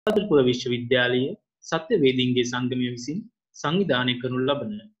අනුරාධපුර විශ්වවිද්‍යාලයේ සත්‍යවේදීන්ගේ සංගමය විසින් සංවිධානය කරනු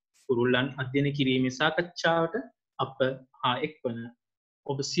ලබන කුරුල්ලන් අධ්‍යයනය කිරීමේ සාකච්ඡාවට අප හා එක්වන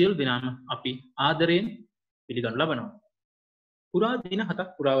ඔබ සියලු දෙනාම අපි ආදරයෙන් පිළිගනු ලබනවා. පුරා දින 7ක්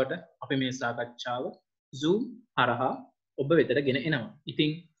පුරාවට අපි මේ සාකච්ඡාව Zoom හරහා ඔබ වෙතට ගෙන එනවා. ඉතින්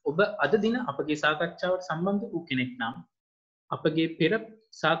ඔබ අද දින අපගේ සාකච්ඡාවට සම්බන්ධ වූ කෙනෙක් නම් අපගේ පෙර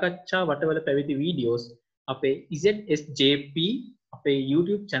සාකච්ඡා වටවල පැවති වීඩියෝස් අපේ ZSJP අපේ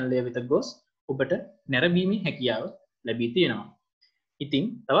YouTube channel එක වෙත ගොස් ඔබට නැරඹීමේ හැකියාව ලැබී තියෙනවා. ඉතින්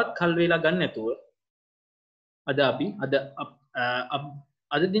තවත් කල් වේලා ගන්න නැතුව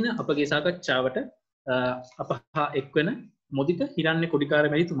අද දින අපගේ සාකච්ඡාවට අප හා එක්වන මොදිත හිරන්‍ය කොඩිකාර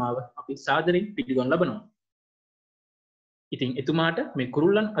මැතිතුමාව අපි සාදරයෙන් පිළිගනු ලබනවා. ඉතින් එතුමාට මේ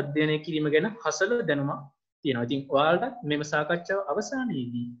කුරුල්ලන් අධ්‍යයනය කිරීම ගැන හසල දැනුමක් තියෙනවා. ඉතින් ඔයාලට මෙම සාකච්ඡාව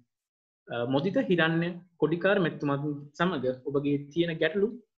අවසානයේදී මොදිත හිරන්‍ය කොඩිකාර මැතිතුමා සමග ඔබගේ තියෙන ගැටලු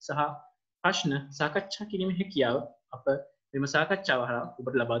සහ ප්‍රශ්න සාකච්ඡා කිරීමේ හැකියාව අප මෙම සාකච්ඡාව හරහා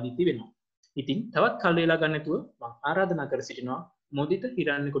ඔබට ලබා දී තිබෙනවා. ඉතින් තවත් කල් වේලා ගන්න නැතුව මම ආරාධනා කර සිටිනවා මොදිත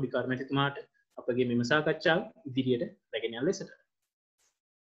හිරන්‍ය කොඩිකාර මැතිතුමාට අපගේ මෙම සාකච්ඡාව ඉදිරියට රැගෙන යන ලෙසට.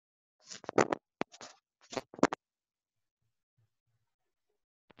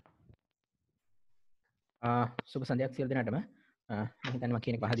 සුබ සන්ධ්‍යාවක් සියලු දෙනාටම. මම හිතන්නේ මම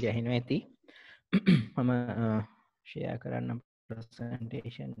කියන එක පහදිරි ඇහෙනවා ඇති. මම ෂෙයා කරන්න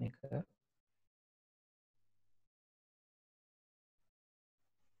ප්‍රසන්ටේෂන් එක.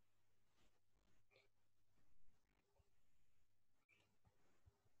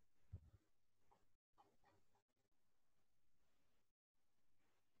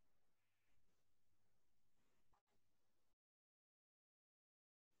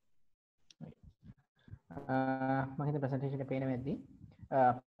 මම හිතන්නේ ප්‍රසන්ටේෂන් එක පේනවා ඇති.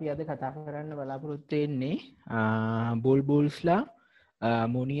 අපි අද කතා කරන්න බලාපොරොත්තු වෙන්නේ බුල්බුල්ස්ලා,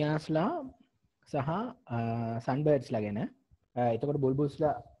 මොනියාස්ලා සහ සන්බර්ඩ්ස්ලා ගැන. එතකොට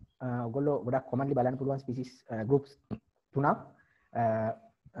බුල්බුල්ස්ලා ඔයගොල්ලෝ ගොඩක් කොමන්ලි බලන්න පුළුවන් ස්පීසිස් ගෲප්ස් තුනක්.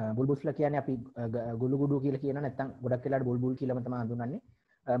 බුල්බුල්ස්ලා කියන්නේ අපි ගුළුගුඩු කියලා කියනවා, නැත්නම් ගොඩක් වෙලාවට බුල්බුල් කියලාම තමයි හඳුන්වන්නේ.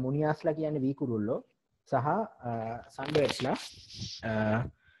 මොනියාස්ලා කියන්නේ වී කුරුල්ලෝ සහ සන්බර්ඩ්ස්ලා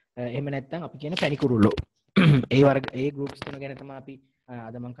එහෙම නැත්නම් අපි කියන පැණි කුරුල්ලෝ. ඒ වර්ග ඒ ගෲප්ස් තුන ගැන තමයි අපි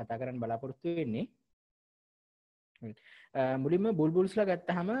අද මම කතා කරන්න බලාපොරොත්තු වෙන්නේ. මුලින්ම බුල්බුල්ස්ලා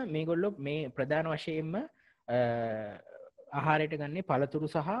ගත්තාම මේගොල්ලෝ මේ ප්‍රධාන වශයෙන්ම ආහාරයට ගන්නේ පළතුරු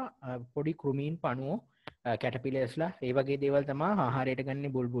සහ පොඩි කෘමීන් පණුවෝ, කැටපිලර්ස්ලා ඒ වගේ දේවල් තමයි ආහාරයට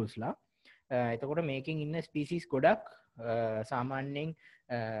ගන්නේ බුල්බුල්ස්ලා. එතකොට මේකෙන් ඉන්න ස්පීසිස් ගොඩක් සාමාන්‍යයෙන්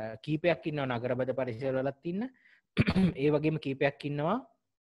කීපයක් ඉන්නවා නගරබද පරිසරවලත් ඉන්න. ඒ වගේම කීපයක් ඉන්නවා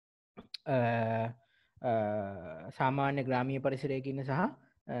සාමාන්‍ය ග්‍රාමීය පරිසරයක ඉන්න සහ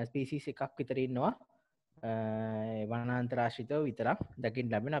ස්පීසිස් එකක් විතර ඉන්නවා වනාන්තරාශ්‍රිතව විතරක්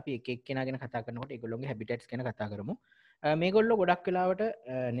දකින්න ලැබෙන. අපි එක එක්කෙනා ගැන කතා කරනකොට ඒගොල්ලෝගේ හැබිටට්ස් ගැන කතා කරමු. මේගොල්ලෝ ගොඩක් වෙලාවට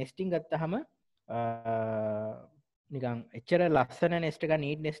නෙස්ටිං ගත්තාම නිකන් එච්චර ලස්සන නෙස්ට් එකක්,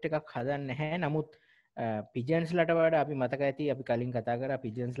 නීට් නෙස්ට් එකක් හදන්නේ නැහැ. නමුත් පිජන්ස්ලට වඩා අපි මතක ඇති අපි කලින් කතා කරා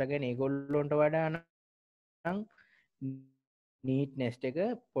පිජන්ස්ලා ගැන. ඒගොල්ලොන්ට වඩා නම් නීට් නෙස්ට් එක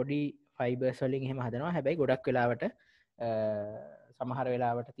පොඩි ෆයිබර්ස් වලින් එහෙම හදනවා. හැබැයි ගොඩක් වෙලාවට සමහර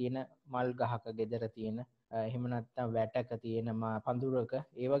වෙලාවට තියෙන මල් ගහක ගෙදර තියෙන එහෙම නැත්නම් වැටක තියෙන පඳුරක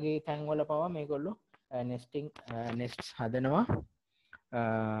ඒ වගේ තැන්වල පවා මේගොල්ලෝ නෙස්ට්ස් හදනවා.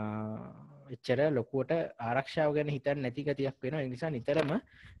 එච්චර ලොකුවට ආරක්ෂාව ගැන හිතන්නේ නැති ගතියක් වෙනවා. ඒ නිසා නිතරම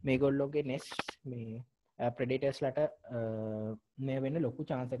මේගොල්ලෝගේ නෙස්ට් මේ ප්‍රෙඩේටර්ස්ලට මේ වෙන්න ලොකු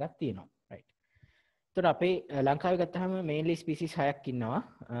chance එකක් තියෙනවා. right. එතකොට අපේ ලංකාවේ ගත්තාම මේන්ලි ස්පීසිස් 6ක් ඉන්නවා.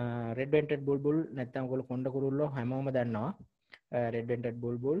 රෙඩ් වෙන්ටඩ් බුල්බුල් නැත්නම් ඔයගොල්ලෝ කොණ්ඩ කුරුල්ලෝ හැමෝම දන්නවා. Red වෙන්ටඩ්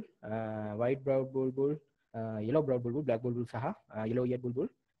Bulbul, white brown Bulbul, yellow brown bulbul, black bulbul සහ yellow eared bulbul.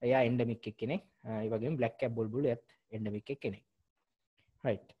 එයා එන්ඩමික් එක්කෙනෙක්. ඒ වගේම black cap bulbul එයත් එන්ඩමික් එක්කෙනෙක්.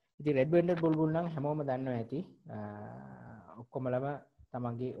 right. ඉතින් රෙඩ් වෙන්ටඩ් බුල්බුල් නම් හැමෝම දන්නවා ඇති. ඔක්කොමලම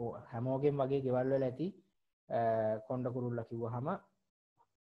තමන්ගේ හැමෝගෙම වගේ ගෙවල් වල ඇති කොණ්ඩ කුරුල්ලා කිව්වහම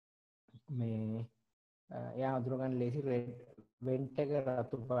මේ එයා අඳුරගන්න ලේසි. රෙඩ් වෙන්ට් එක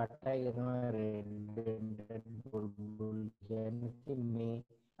රතු පාටයි කරනවා රෙඩ් වෙන්ටඩ් බුල්බුල් කියන්නේ. මේ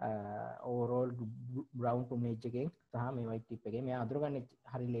ඕවරෝල් බ්‍රවුන් ප්ලුමේජ් එකෙන් සහ මේ වයිට් ටිප් එකෙන් මෙයා අඳුරගන්න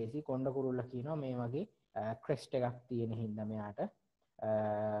හරි ලේසි. කොණ්ඩ කුරුල්ලා කියනවා මේ වගේ ක්‍රෙස්ට් එකක් තියෙන හින්දා මෙයාට.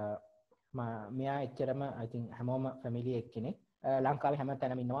 මෙයා එච්චරම I think හැමෝම ෆැමිලි එක්කෙනෙක්. ලංකාවේ හැම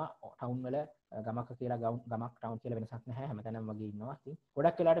තැනම ඉන්නවා. ටවුන් වල ගමක කියලා ගමක් ටවුන් කියලා වෙනසක් නැහැ. හැම තැනම වගේ ඉන්නවා. ඉතින්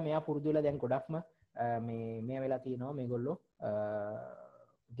ගොඩක් වෙලාවට මෙයා පුරුදු වෙලා දැන් ගොඩක්ම මේ වෙලා තියෙනවා මේගොල්ලෝ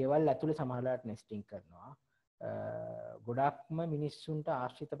ගෙවල් ඇතුලේ සමහරලාට නෙස්ටිං කරනවා. ගොඩක්ම මිනිස්සුන්ට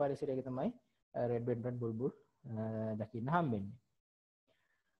ආශ්‍රිත පරිසරයක තමයි රෙඩ් වෙන්ටඩ් බුල්බුල් දකින්න හම්බෙන්නේ.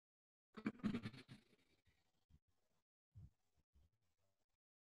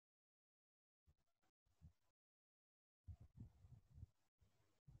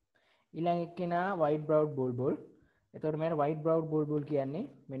 ඊළඟ එක්කෙනා white browed bulbul. එතකොට මේ white browed bulbul කියන්නේ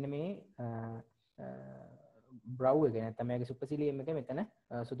මෙන්න මේ බ්‍රව් එක නැත්නම් මෙයාගේ සුපර්සිලියම් එක මෙතන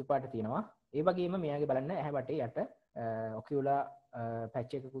සුදු පාට තියෙනවා. ඒ වගේම මෙයාගේ බලන්න ඇහැ වටේ යට ඔකියුලා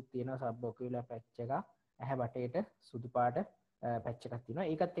පැච් එකකුත් තියෙනවා, සබ් ඔකියුලා පැච් එකක්. ඇහැ වටේට සුදු පාට පැච් එකක් තියෙනවා.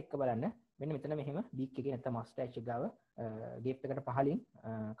 ඒකත් එක්ක බලන්න මෙන්න මෙතන මෙහෙම බීක් එකේ නැත්නම් මස්ටෑච් එක ගාව ගේප් එකට පහලින්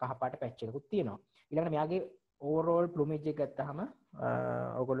කහ පාට පැච් එකකුත් තියෙනවා. ඊළඟට මෙයාගේ ඕවරෝල් ප්ලුමේජ් එක ගත්තාම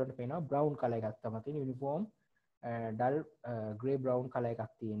ඔයගොල්ලන්ට පේනවා බ්‍රවුන් කලර් එකක් තමයි තියෙන්නේ. Uniform dull Grey brown colour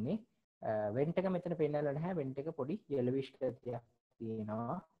එකක් තියෙන්නේ. වෙන්ට් එක මෙතන පෙන්නලා නැහැ. වෙන්ට් එක පොඩි yellowish ගතියක්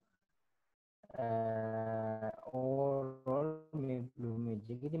තියෙනවා. ඕවරෝල් මේ ප්ලුමේජ්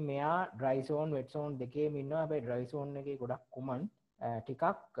එක. ඉතින් මෙයා ඩ්‍රයි සෝන් වෙට් සෝන් දෙකේම ඉන්නවා. හැබැයි ඩ්‍රයි සෝන් එකේ ගොඩක් කුමන්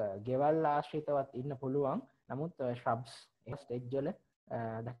ටිකක් ගෙවල් ආශ්‍රිතවත් ඉන්න පුළුවන්. නමුත් shrubs ස්ටේජ් වල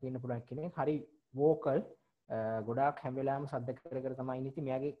දකින්න පුළුවන් කෙනෙක් හරි වෝකල් ගොඩාක් හැම වෙලාවෙම සද්ද කර කර තමයි ඉන්නේ. ඉතින්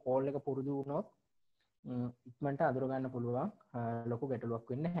මෙයාගේ කෝල් එක පුරුදු වුණොත් ඉක්මනට අඳුර ගන්න පුළුවන්. ලොකු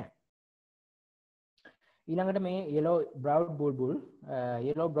ගැටලුවක් වෙන්නේ නැහැ. ඊළඟට මේ yellow browed bulbul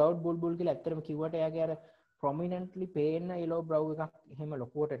yellow browed bulbul කියලා ඇත්තටම කිව්වට එයාගේ අර prominently පේන yellow brow එකක් එහෙම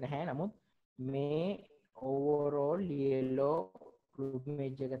ලොකුවට නැහැ. නමුත් මේ overall yellow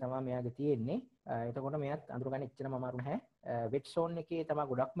plumage එක තමයි මෙයාගේ තියෙන්නේ. එතකොට මෙයාත් අඳුරගන්න එච්චරම අමාරු නැහැ. wet zone එකේ තමයි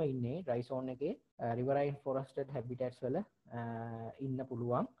ගොඩක්ම ඉන්නේ. dry zone එකේ riverine forested habitats වල ඉන්න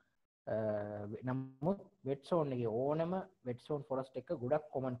පුළුවන්. නමුත් wet zone එකේ ඕනම wet zone forest එක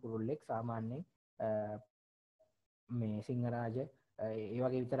ගොඩක් common කුරුල්ලෙක් සාමාන්‍යයෙන් මේ සිංහරාජ ඒ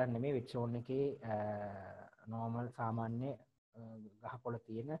වගේ විතරක් නෙමෙයි වෙට් සෝන් එකේ normal සාමාන්‍ය ගහකොළ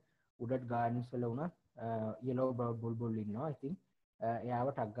තියෙන wooded gardens වල උනත් yellow browed bulbul ඉන්නවා. ඉතින් එයාව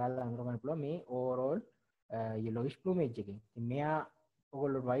ටග් ගාලා අඳුර ගන්න පුළුවන් මේ overall yellowish plumage එකෙන්. ඉතින් මෙයා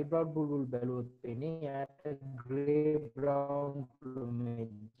ඔයගොල්ලෝ white browed bulbul බැලුවොත් වෙන්නේ එයාට grey brown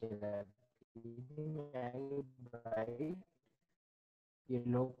plumage එකක්. ඉතින් bright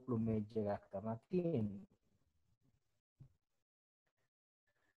yellow plumage එකක් තමයි තියෙන්නේ.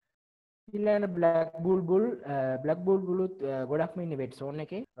 ඊළඟ බ්ලැක් බුල්බුලුත් ගොඩක්ම ඉන්නේ වෙට් සෝන්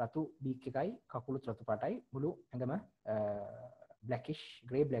එකේ. රතු බීක් එකයි කකුලුත් රතු පාටයි. මුළු ඇඟම බ්ලැකිෂ්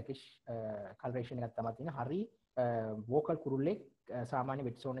ග්‍රේ බ්ලැකිෂ් කලරේෂන් එකක් තමයි තියෙන. හරි වෝකල් කුරුල්ලෙක්. සාමාන්‍ය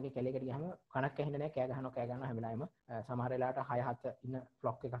වෙට් සෝන් එකේ කැලේකට ගියාම කනක් ඇහෙන්නේ නැහැ. කෑ ගහනවා හැම වෙලාවෙම. සමහර වෙලාවට 6 7 ඉන්න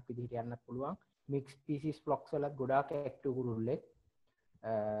ෆ්ලොක් එකක් විදිහට යන්නත් පුළුවන්. මික්ස් ස්පීසිස් ෆ්ලොක්ස් වලත් ගොඩාක් ඇක්ටිව් කුරුල්ලෙක්.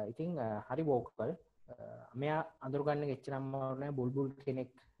 ඉතින් හරි වෝකල්. මෙයා අඳුරගන්න එච්චරම අමාරු නෑ. බුල්බුල්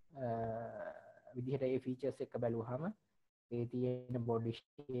කෙනෙක් විදිහට ඒ ෆීචර්ස් එක බැලුවහම ඒ තියෙන බොඩි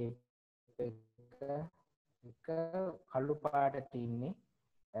ෂේප් එක කළු පාටට ඉන්නේ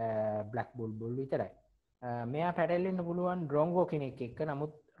බ්ලැක් බුල්බුල් විතරයි. මෙයා පැටලෙන්න පුළුවන් ඩ්‍රොංගෝ කෙනෙක් එක්ක.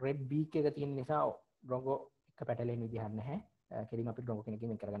 නමුත් රෙඩ් බීක් එක තියෙන නිසා ඩ්‍රොංගෝ එක පැටලෙන්න විදිහක් නැහැ. කෙලින් අපි ඩ්‍රොංගෝ කෙනෙක්ගෙන්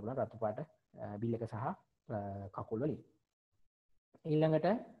වෙන් කරගන්න පුළුවන් රතු පාට බිල් එක සහ කකුල් වලින්. ඊළඟට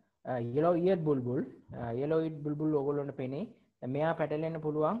yellow eared bulbul ඕගොල්ලොන්ට පේන්නේ මෙයා පැටලෙන්න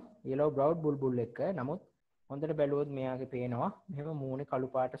පුළුවන් yellow browed bulbul එක. නමුත් හොඳට බැලුවොත් මෙයාගේ පේනවා මෙහෙම මූණේ කළු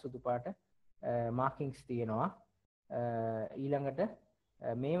පාට සුදු පාට මාකින්ග්ස් තියෙනවා. ඊළඟට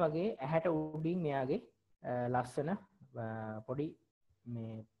මේ වගේ ඇහැට උඩින් මෙයාගේ ලස්සන පොඩි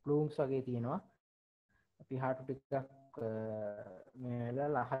මේ ප්ලූම්ස් වගේ තියෙනවා. පිහාටු ටිකක්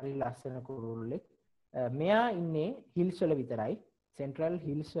මෙලා හරි ලස්සන කුරුල්ලෙක්. මෙයා ඉන්නේ හිල්ස් වල විතරයි. සෙන්ට්‍රල්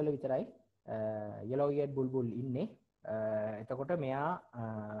හිල්ස් වල විතරයි yellow eared bulbul ඉන්නේ. එතකොට මෙයා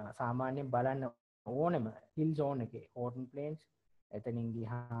සාමාන්‍යයෙන් බලන්න ඕනෙම හිල් zone එකේ හෝටන් ප්ලේන්ස් එතනින්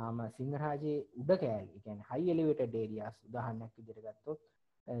ගියාම සිංහරාජයේ උඩ කෑලි. ඒ කියන්නේ high elevated areas උදාහරණයක් විදිහට ගත්තොත්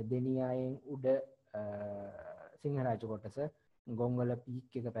දෙනියායෙන් උඩ සිංහරාජ කොටස, ගොංගල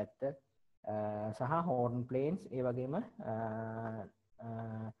පීක් එක පැත්ත සහ හෝටන් ප්ලේන්ස් ඒ වගේම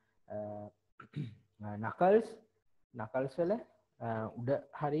නකල්ස් වල උඩ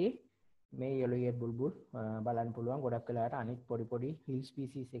හරියේ මේ yellow eared bulbul බලන්න පුළුවන්. ගොඩක් වෙලාවට අනිත් පොඩි පොඩි hill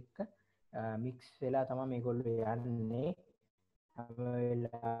species එක්ක මික්ස් වෙලා තමයි මේගොල්ලෝ යන්නේ. හැම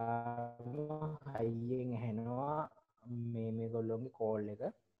වෙලාවෙම හයියෙන් ඇහෙනවා මේගොල්ලෝගේ කෝල් එක.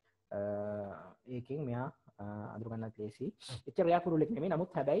 ඒකෙන් මෙයා අඳුර ගන්නත් ලේසි. එච්චර එයා කුරුල්ලෙක් නෙමෙයි.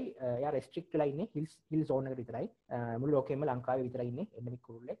 නමුත් හැබැයි එයා රෙස්ට්‍රික්ට් වෙලා ඉන්නේ හිල් zone එකට විතරයි. මුළු ලෝකෙම ලංකාවේ විතරයි ඉන්නේ එන්ඩමික්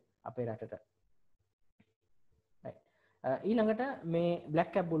කුරුල්ලෙක් අපේ රටට. ඊළඟට මේ black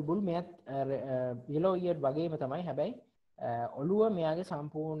cap Bulbul මෙයත් yellow eared වගේම තමයි. හැබැයි ඔළුව මෙයාගේ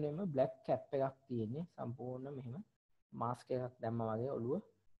සම්පූර්ණයෙන්ම බ්ලැක් කැප් එකක් තියෙන්නේ. සම්පූර්ණ මෙහෙම මාස්ක් එකක් දැම්මා වගේ ඔළුව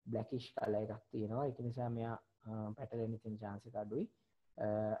බ්ලැකිෂ් කලර් එකක් තියෙනවා. ඒක නිසා මෙයා පැටලෙන්න තියෙන chance එක අඩුයි.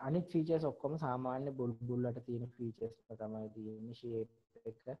 අනිත් ෆීචර්ස් ඔක්කොම සාමාන්‍ය බුල්බුල් වලට තියෙන ෆීචර්ස් තමයි තියෙන්නේ. ෂේප්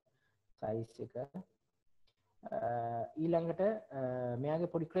එක, සයිස් එක. ඊළඟට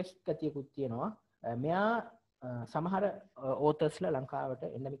මෙයාගේ පොඩි ක්‍රෙස්ට් ගතියකුත් තියෙනවා. මෙයා සමහර ඕතර්ස්ලා ලංකාවට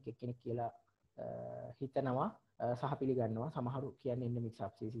එන්ඩමික් එක්කෙනෙක් කියලා හිතනවා සහ පිළිගන්නවා. සමහරු කියන්නේ එන්ඩමික්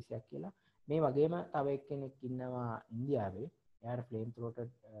සබ්ස්පීසිස් එකක් කියලා. මේ වගේම තව එක්කෙනෙක් ඉන්නවා ඉන්දියාවේ. එයාට ෆ්ලේම්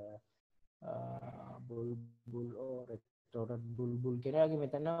ත්‍රෝටඩ් බුල්බුල් රෙස්ටෝරන්ට් බුල්බුල් කෙනාගේ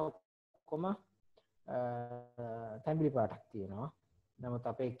මෙතන ඔක්කොම තැඹිලි පාටක් තියෙනවා. නමුත්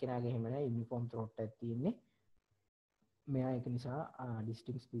අපේ එක්කෙනාගේ එහෙම නැහැ, යුනිෆෝම් ත්‍රෝට් එකක් තියෙන්නේ. මෙයා ඒක නිසා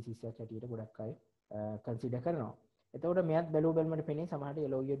ඩිස්ටින්ක්ට් ස්පීසිස් එකක් හැටියට ගොඩක් අය කන්සිඩර් කරනවා. එතකොට මෙයාත් බැලුව බැලමට පෙනේ සමහරට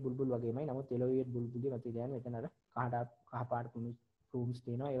yellow eared බුල්බුල් වගේමයි. නමුත් yellow eared බුල්බුල්ගේ මතය දැන් මෙතන අර කහ පාට plumes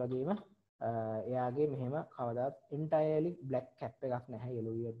තියෙනවා. ඒ වගේම එයාගේ මෙහෙම කවදාත් entirely black cap එකක් නැහැ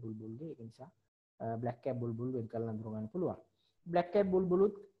yellow eared බුල්බුල්ගේ. ඒක නිසා black cap බුල්බුල් වෙන් කරලා අඳුර ගන්න පුළුවන්. black cap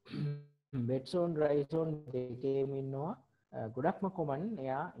බුල්බුලුත් wet zone dry zone දෙකේම ඉන්නවා. ගොඩක්ම කොමන්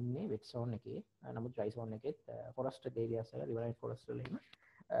එයා ඉන්නේ වෙට් සෝන් එකේ. නමුත් ඩ්‍රයි සෝන් එකෙත් ෆොරස්ටඩ් ඒරියාස් වල රිවරයින් ෆොරස්ට් වල එහෙම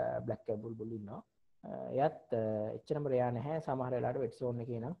බ්ලැක් කැප් බුල්බුල් ඉන්නවා. එයාත් එච්චරම රෙයා නැහැ. සමහර වෙලාවට වෙට් සෝන්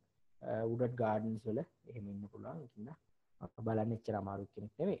එකේ නම් වුඩඩ් ගාඩන්ස් වල එහෙම ඉන්න පුළුවන්. ඒක බලන්න එච්චර අමාරු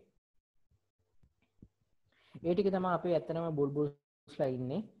කෙනෙක් නෙවෙයි. ඒ ටික තමයි අපේ ඇත්තනම බුල්බුල්ස්ලා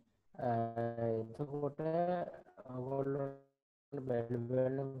ඉන්නේ. එතකොට ඔයගොල්ලෝ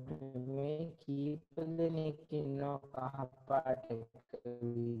මේ කීප දෙනෙක් ඉන්නවා කහ පාට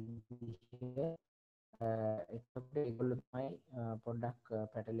විදිහට. එතකොට ඒගොල්ලෝ තමයි පොඩ්ඩක්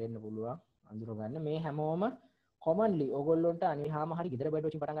පැටලෙන්න පුළුවන් අඳුර ගන්න. මේ හැමෝම කොමන්ලි ඕගොල්ලොන්ට අනිවාර්යම හරි ගෙදර බඩ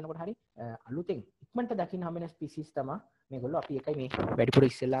වලින් පටන් ගන්නකොට හරි අලුතෙන් ඉක්මනට දකින්න හම්බෙන ස්පීසිස් තමයි මේගොල්ලෝ. අපි එකයි මේ වැඩිපුර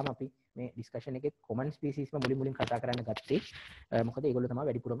ඉස්සෙල්ලාම අපි මේ ඩිස්කෂන් එකේ කොමන් ස්පීසිස්ම මුලින් කතා කරන්න ගත්තේ. මොකද ඒගොල්ලෝ තමයි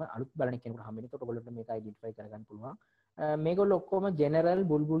වැඩිපුරම අලුත් බලන කෙනෙකුට හම්බෙන්නේ. ඒකට ඔයගොල්ලන්ට මේක අයිඩෙන්ටිෆයි කරගන්න පුළුවන්. මේගොල්ලෝ ඔක්කොම ජෙනරල්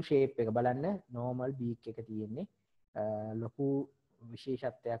බුල්බුල් ෂේප් එක බලන්න නෝමල් බීක් එක තියෙන්නේ. ලොකු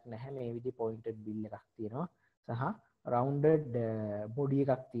විශේෂත්වයක් නැහැ. මේ විදිහේ පොයින්ටඩ් බිල් එකක් තියෙනවා. සහ රවුන්ඩඩ් බොඩි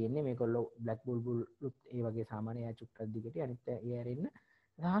එකක් තියෙන්නේ. මේගොල්ලෝ බ්ලැක් බුල්බුල්ුත් ඒ වගේ සාමාන්‍ය චුට්ටක් දිගට අනිත් ඒ ඇරෙන්න.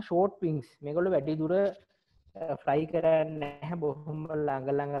 සහ ෂෝට් වින්ග්ස්. මේගොල්ලෝ වැඩි දුර ෆ්ලයි කරන්නේ නැහැ. බොහොම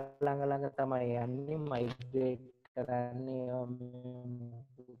ළඟ තමයි යන්නේ. මයිග්‍රේට් කරන්නේ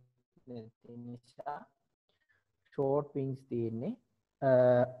නිසා ෂෝට් වින්ග්ස් තියෙන්නේ.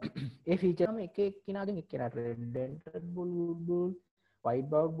 ඒ ෆීචර්ම එක එක්කෙනාගෙන් එක්කෙනාට red Bulbul, white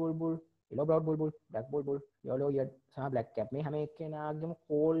බවුඩ් Bulbul, yellow browed bulbul, black bulbul, yellow eared සහ black cap මේ හැම එක්කෙනාගේම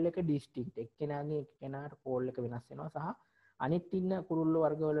කෝල් එක ඩිස්ටින්ක්ට්. එක්කෙනාගේ එක්කෙනාට කෝල් එක වෙනස් වෙනවා සහ අනිත් ඉන්න කුරුල්ලෝ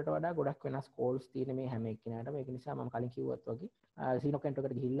වර්ග වලට වඩා ගොඩක් වෙනස් කෝල්ස් තියෙන මේ හැම එක්කෙනාටම. ඒක නිසා මම කලින් කිව්වත් වගේ සීනොකෙන්ට්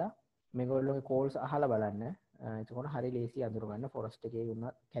එකට ගිහිල්ලා මේගොල්ලෝගේ කෝල්ස් අහලා බලන්න. එතකොට හරි ලේසි අඳුර ගන්න. ෆොරස්ට් එකේ වුණ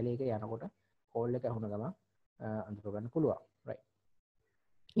කැලේ එක යනකොට කෝල් එක අහුන ගමන් අඳුර ගන්න පුළුවන්. රයිට්.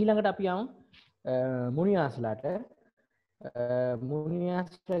 ඊළඟට අපි යමු මුනියාස්ලාට.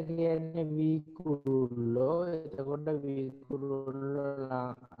 මුනියාස්ලා කියන්නේ වීකුරුල්ලෝ. එතකොට වීකුරුල්ලෝ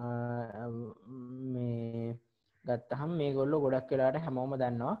මේ ගත්තහම මේගොල්ලෝ ගොඩක් වෙලාවට හැමෝම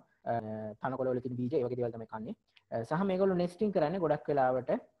දන්නවා තනකොළ වල තියෙන බීජ ඒ වගේ දේවල් තමයි කන්නේ. සහ මේගොල්ලෝ නෙස්ටිං කරන්නේ ගොඩක් වෙලාවට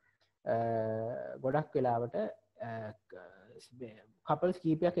කපල්ස්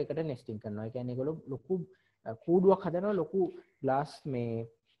කීපයක් එකට නෙස්ටිං කරනවා. ඒ කියන්නේ ඒගොල්ලෝ ලොකු කූඩුවක් හදනවා. ලොකු ග්ලාස් මේ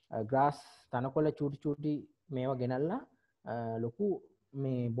ග්‍රාස් තනකොළ චූටි මේවා ගෙනල්ලා ලොකු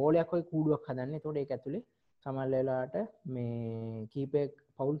මේ බෝලයක් වගේ කූඩුවක් හදන්නේ. එතකොට ඒක ඇතුලේ සමහර වෙලාවට මේ කීපයක්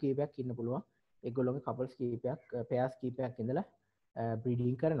පවුල් කීපයක් ඉන්න පුළුවන්. ඒගොල්ලෝගේ කපල්ස් කීපයක් පෙයාර්ස් කීපයක් ඉඳලා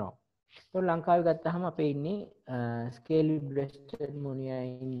බ්‍රීඩින් කරනවා. එතකොට ලංකාවේ ගත්තාම අපේ ඉන්නේ ස්කේලි බ්‍රෙස්ටඩ් මුනියා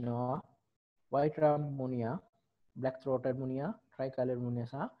ඉන්නවා, white rump මුනියා, black throated මුනියා, tri-colored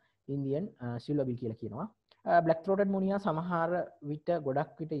මුනියා සහ ඉන්දියන් සිල්වර් බිල් කියලා කියනවා. black throated මුනියා සමහර විට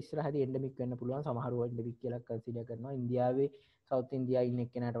ගොඩක් විට ඉස්සරහදී එන්ඩමික් වෙන්න පුළුවන්. සමහරව එන්ඩමික් කියලා කන්සිඩර් කරනවා. ඉන්දියාවේ සවුත් ඉන්දියා ඉන්න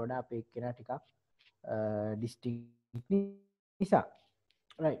එක්කෙනාට වඩා අපේ එක්කෙනා ටිකක් ඩිස්ටින්ක්ට් නිසා.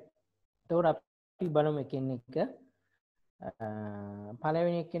 රයිට්. එතකොට අපි බලමු එකින් එක.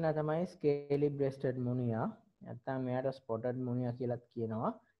 පළවෙනි එක්කෙනා තමයි ස්කේලි බ්‍රෙස්ටඩ් මුනියා. නැත්නම් මෙයාට ස්පොටඩ් මුනියා කියලාත්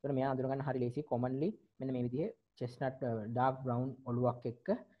කියනවා. එතකොට මෙයා අඳුර ගන්න හරි ලේසි. කොමන්ලි මෙන්න මේ විදිහේ චෙස්නට් ඩාර්ක් බ්‍රවුන් ඔළුවක් එක්ක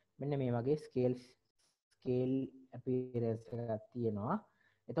මෙන්න මේ වගේ ස්කේල් අපියරන්ස් එකක් තියෙනවා.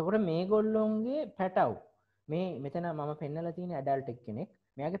 එතකොට මේගොල්ලොන්ගේ පැටව් මේ මෙතන මම පෙන්නලා තියෙන ඇඩල්ට් එක්කෙනෙක්.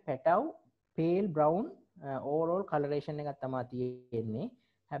 මෙයාගේ පැටව් පේල් බ්‍රවුන් ඕවරෝල් කලරේෂන් එකක් තමයි තියෙන්නේ.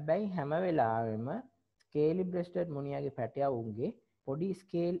 හැබැයි හැම වෙලාවෙම ස්කේලි බ්‍රෙස්ටඩ් මුනියාගේ පැටවුන්ගේ පොඩි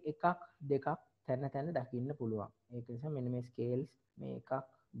ස්කේල් එකක් දෙකක් තැන දකින්න පුළුවන්. ඒක නිසා මෙන්න මේ ස්කේල්ස් මේ එකක්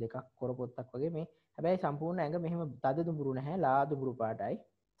දෙකක් කොරපොත්තක් වගේ මේ හැබැයි සම්පූර්ණ ඇඟ මෙහෙම තද දුඹුරු නැහැ, ලා දුඹුරු පාටයි.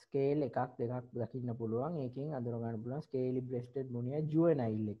 ස්කේල් එකක් දෙකක් දකින්න පුළුවන්. ඒකෙන් අඳුර ගන්න පුළුවන් ස්කේලි බ්‍රෙස්ටඩ් මුනියා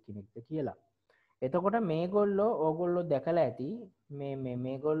ජුවෙනයිල් එක්කෙනෙක්ද කියලා. එතකොට මේගොල්ලෝ ඕගොල්ලෝ දැකලා ඇති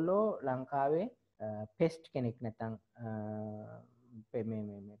මේගොල්ලෝ ලංකාවේ පෙස්ට් කෙනෙක් නැත්තම්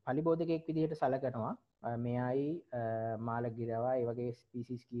මේ පලිබෝධකයෙක් විදිහට සලකනවා. මෙයයි මාළගිරවා ඒ වගේ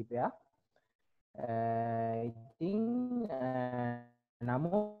ස්පීසිස් කීපයක්. ඉතින්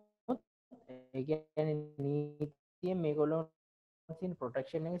නමුත් ඒ කියන්නේ නීතියෙන් මේගොල්ලෝ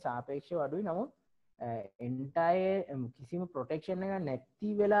ප්‍රොටෙක්ෂන් එක සාපේක්ෂව අඩුයි. නමුත් එන්ටයර් කිසිම ප්‍රොටෙක්ෂන් එක නැති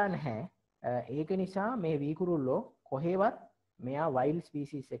වෙලා නැහැ. ඒක නිසා මේ වීකුරුල්ලෝ කොහෙවත් මෙයා වයිල්ඩ්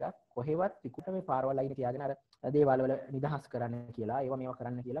ස්පීසිස් එකක් කොහෙවත් විකුට මේ පාරවල් අයින තියාගෙන අර දේවල් වල නිදහස් කරන්න කියලා ඒවා මේවා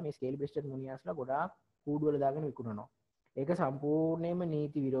කරන්න කියලා මේ ස්කේල් බ්‍රෙස්ටඩ් මුනියාස්ලා ගොඩාක් කූඩු වල දාගෙන විකුණනවා. ඒක සම්පූර්ණයෙන්ම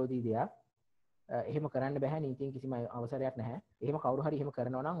නීති විරෝධී දෙයක්. එහෙම කරන්න බෑ. නීතියෙන් කිසිම අවසරයක් නැහැ. එහෙම කවුරු හරි එහෙම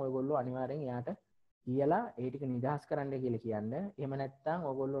කරනවා නම් ඔයගොල්ලෝ අනිවාර්යෙන් එයාට කියලා ඒ ටික නිදහස් කරන්න කියලා කියන්න. එහෙම නැත්නම්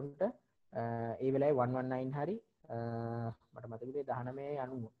ඔයගොල්ලොන්ට ඒ වෙලාවේ 119 හරි මට මතකයි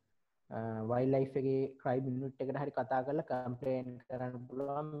 1990 වයිල්ඩ් ලයිෆ් එකේ ක්‍රයිම් යුනිට් එකට හරි කතා කරලා කම්ප්ලේන් කරන්න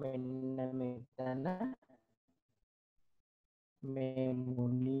පුළුවන් මෙන්න මෙතන මේ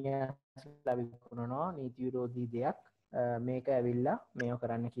මුනියස්ලා විකුණනවා නීති විරෝධී දෙයක් මේක ඇවිල්ලා මේව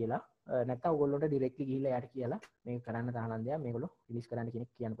කරන්න කියලා. නැත්නම් ඔයගොල්ලන්ට ඩිරෙක්ට්ලි ගිහිල්ලා යාට කියලා මේක කරන්න තහනම් දෙයක් මේගොල්ලෝ රිලීස් කරන්න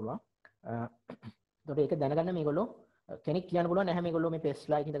කෙනෙක් කියන්න පුළුවන්. එතකොට ඒක දැනගන්න මේගොල්ලෝ කෙනෙක් කියන්න පුළුවන් නැහැ මේගොල්ලෝ මේ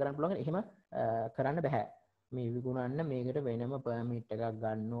පෙස්ලා එකකින් කරන්න පුළුවන්. එහෙම කරන්න බෑ. මේ විකුණන්න මේකට වෙනම පර්මිට් එකක්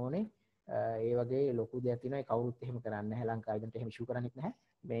ගන්න ඕනේ. ඒ වගේ ලොකු දෙයක් තියෙනවා. ඒ කවුරුත් එහෙම කරන්නේ නැහැ. ලංකාවෙත් එහෙම ඉෂුව කරන්නේත් නැහැ.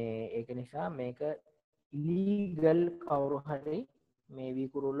 මේ ඒක නිසා මේක ඉලීගල් කවුරු හරි මේ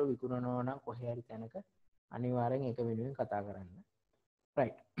විකුරුල්ල විකුණනවා නම් කොහේ හරි තැනක අනිවාර්යෙන් ඒක වෙනුවෙන් කතා කරන්න.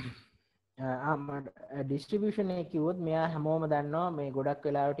 රයිට්. ඩිස්ට්‍රිබියුෂන් එක කිව්වොත් මෙයා හැමෝම දන්නවා මේ ගොඩක්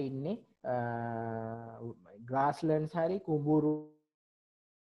වෙලාවට ඉන්නේ ග්‍රාස්ලන්ඩ්ස් හරි කුඹුරු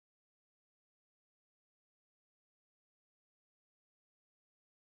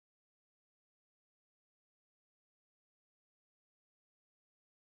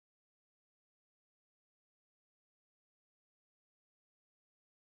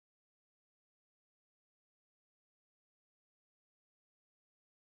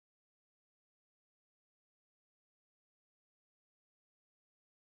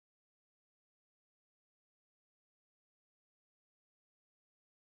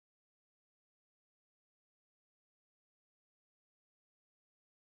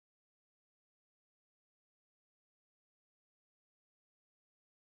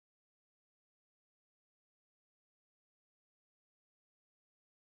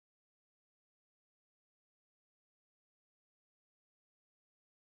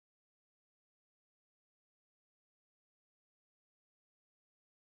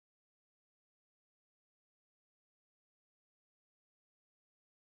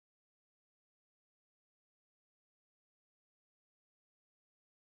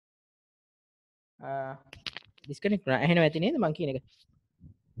ඩිස්කනෙක්ට් වුණා. ඇහෙනව ඇති නේද මං කියන එක?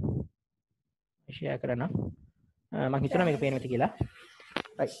 ෂෙයා කරන්න. මං හිතුවා මේක පේනවා ඇති කියලා.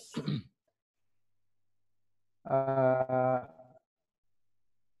 රයිට්.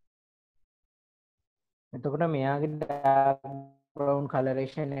 එතකොට මෙයාගේ ඩාර්ක් බ්‍රවුන්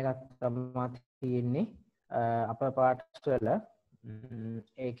කලරේෂන් එකක් තමයි තියෙන්නේ අපර් පාර්ට්ස් වල.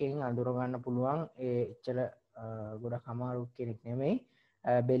 ඒකෙන් අඳුර ගන්න පුළුවන් ඒ එච්චර ගොඩක් අමාරු කෙනෙක් නෙමෙයි.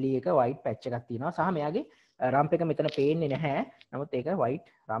 බෙලි එක වයිට් පැච් එකක් තියෙනවා සහ මෙයාගේ රම්ප් එක මෙතන පේන්නේ නැහැ. නමුත් ඒක වයිට්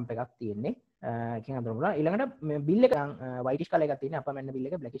රම්ප් එකක් තියෙන්නේ. ඒකෙන් අඳුර බලන්න. ඊළඟට බිල් එක වයිටිෂ් කලර් එකක් තියෙනවා. අපර් මැන්න බිල්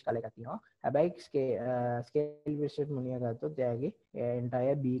එක බ්ලැකිෂ් කලර් එකක් තියෙනවා. හැබැයි ස්කේල් විස්ට් මුනිය ගත්තොත් එයාගේ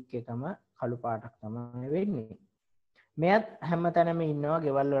එන්ටයර් බීක් එකම කළු පාටක් තමයි වෙන්නේ. මෙයත් හැමතැනම ඉන්නවා.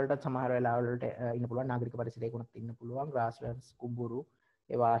 ගෙවල් වලට සමහර වෙලාවලට ඉන්න පුළුවන්. නාගරික පරිසරයක උනත් ඉන්න පුළුවන්. ග්‍රාස්ලන්ඩ්ස් කුඹුරු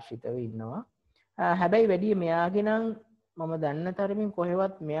ඒවා ආශ්‍රිතව ඉන්නවා. හැබැයි වැඩි මෙයාගේ නම් මම දන්න තරමින්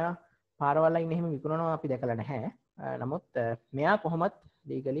කොහෙවත් මෙයා පාරවල් අයින් එහෙම විකුණනවා අපි දැකලා නැහැ. නමුත් මෙයා කොහොමත්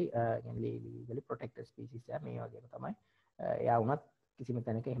ලීගලි ප්‍රොටෙක්ටඩ් ස්පීසිස් එක මේ වගේම තමයි. එයා වුණත් කිසිම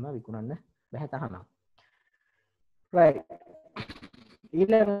තැනක එහෙම විකුණන්න බැහැ තහනම්. right.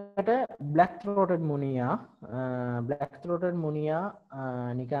 ඊළඟට black throated munia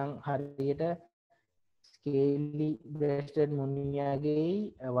නිකන් හරියට ස්කේලි බ්‍රෙස්ටඩ් මුනියාගේ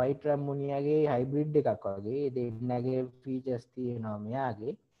වයිට් රම් මුනියාගේ හයිබ්‍රිඩ් එකක් වගේ දෙන්නගේ ෆීචර්ස් තියෙනවා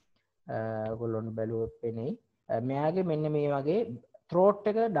මෙයාගේ. ඔයගොල්ලොන්ට බැලුවොත් පෙනෙයි. මෙයාගේ මෙන්න මේ වගේ throat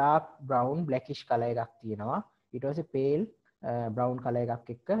එක dark brown blackish color එකක් තියෙනවා. ඊට පස්සේ pale brown color එකක්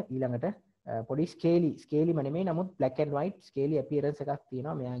එක්ක ඊළඟට පොඩි ස්කේලිම නෙමෙයි නමුත් black and white scaly appearance එකක්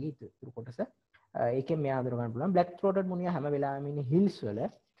තියෙනවා මෙයාගේ ඉතුරු කොටස. ඒකෙන් මෙයා අඳුර ගන්න පුළුවන්. black throated මුනියා හැම වෙලාවෙම ඉන්නේ hills වල.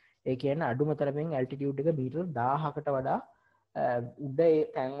 ඒ කියන්නේ අඩුම තරමින් altitude එක මීටර් 1000කට වඩා උඩ ඒ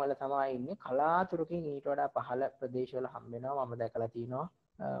තැන්වල තමයි ඉන්නේ. කලාතුරකින් ඊට වඩා පහළ ප්‍රදේශවල හම්බ වෙනවා. මම දැකලා තියෙනවා.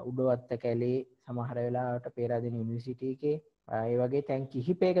 උඩවත්ත කැලේ සමහර වෙලාවට පේරාදෙණිය යුනිවර්සිටි එකේ ඒ වගේ තැන්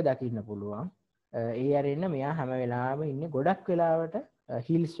කිහිපයක දකින්න පුළුවන්. ඒ අරන්න මෙයා හැම වෙලාම ඉන්න ගොඩක් වෙලාවට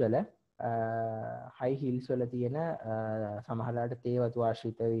හිල්ස් වල හයි හිල්ස් වල තියෙන සමහරලාට තේවතු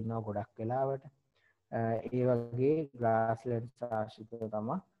ආශ්‍රිතව ඉන්නවා ගොඩක් වෙලාවට ඒ වගේ ග්‍රාස්ලන්ඩ් ආශ්‍රිතව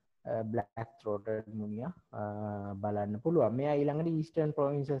තමා බ්ලක් ත්‍රෝටඩ් මුනිය බලන්න පුළුවන් මෙයා ඊළඟට ඊස්ටර්න්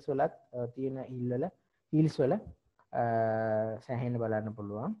ප්‍රොවින්සස් වලත් තියෙන හිල්ස් වල සැහෙන්න බලන්න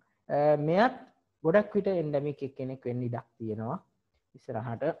පුළුවන් මෙයත් ගොඩක් විට එන්ඩමික් එක්කෙනෙක් වෙන්න ඉඩක් තියෙනවා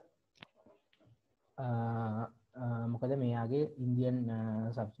ඉස්සරහට මොකද මෙයාගේ ඉන්දියන්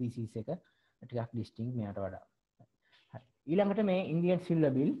සබ්ස්පීසිස් එක ටිකක් ඩිස්ටිංක් මෙයාට වඩා ඊළඟට මේ ඉන්දියන්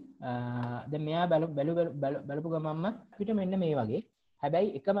සිල්ලබිල් දැන් මෙයා බලපු ගමන්ම පිට මෙන්න මේ වගේ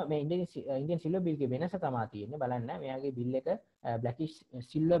හැබැයි එකම මේ ඉන්දියන් සිල්ලබිල් ගේ වෙනස තමයි තියෙන්නේ බලන්න මෙයාගේ බිල් එක බ්ලැකිෂ්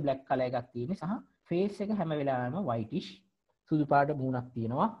සිල්වර් බ්ලැක් කලර් එකක් තියෙන්නේ සහ ෆේස් එක හැම වෙලාවෙම වයිටිෂ් සුදු පාට මූණක්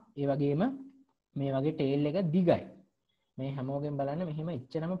තියෙනවා ඒ වගේම මේ වගේ ටේල් එක දිගයි මේ හැමෝගෙන් බලන්න මෙහෙම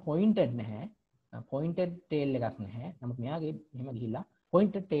එච්චරම පොයින්ටඩ් නැහැ පොයින්ටඩ් ටේල් එකක් නැහැ නමුත් මෙයාගේ මෙහෙම ගිහිල්ලා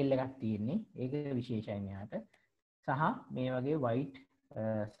පොයින්ටඩ් ටේල් එකක් තියෙන්නේ ඒක විශේෂයි මෙයාට සහ මේ වගේ වයිට්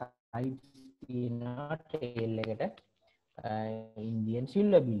සයිඩ්ස් තියෙන ටේල් එකට ඉන්දියන්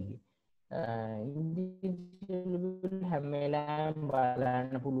සිල්ලබිල්ගේ ඉන්දියන් සිල්ලබිල් හැම වෙලාවෙම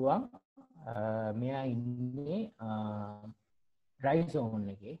බලන්න පුළුවන් මෙයා ඉන්නේ ඩ්‍රයි සෝන්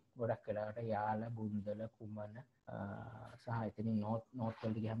එකේ ගොඩක් වෙලාවට යාල බුන්දල කුමන සහ එතනින් නෝත්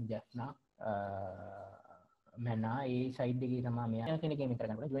වලට ගියාම ජැෆ්නා මැනා ඒ සයිඩ් එකේ තමයි මෙයා කෙනෙක්ගේ මෙතන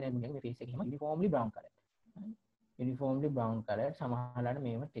කරන්නේ ජොයිනර් මුනියගේ මේ ෆේස් එකේ හිම යුනිෆෝම්ලි බ්‍රවුන් කලර් යුනිෆෝම්ලි බ්‍රවුන් කලර් සමහරවල්ලාට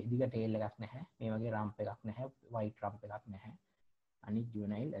මේව දිග ටේල් එකක් නැහැ මේ වගේ රම්ප් එකක් නැහැ වයිට් රම්ප් එකක් නැහැ අනිත්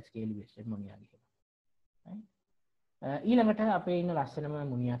ජුවනයිල් ස්කේලි බෙස්ටඩ් මුනියාගේ ඊළඟට අපේ ඉන්න ලස්සනම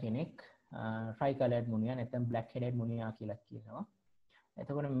මුනියා කෙනෙක් ට්‍රයි කලර්ඩ් මුනියා නැත්නම් බ්ලැක් හෙඩඩ් මුනියා කියලා කියනවා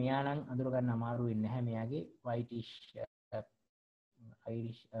එතකොට මෙයා නම් අඳුර ගන්න අමාරු වෙන්නේ නැහැ මෙයාගේ වයිටිෂ්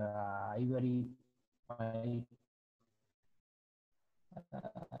අයිරිෂ් අයිවරි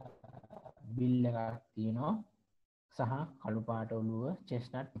බිල් එකක් තියෙනවා සහ කළු පාට ඔළුව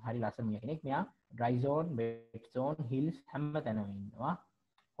චෙස්නට් හරි ලස්සන මුනියා කෙනෙක් මෙයා dry zone wet zone hills හැම තැනම ඉන්නවා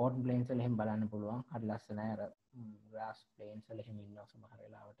hot plains වල එහෙම බලන්න පුළුවන් හරි ලස්සනයි අර grass plains වල එහෙම ඉන්නවා සමහර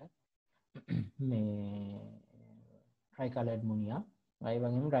වෙලාවට මේ tri colored මුනියා ඒ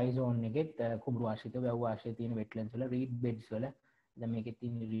වගේම ඩ්‍රයි zone එකෙත් කුඹුරු ආශ්‍රිත වැව් ආශ්‍රිත තියෙන wetlands වල reed beds වල දැන් මේකේ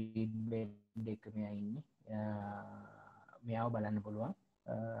තියෙන reed bed එක මෙයා ඉන්නේ මෙයාව බලන්න පුළුවන්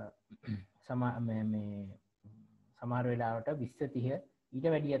සමහර වෙලාවට 20 30 ඊට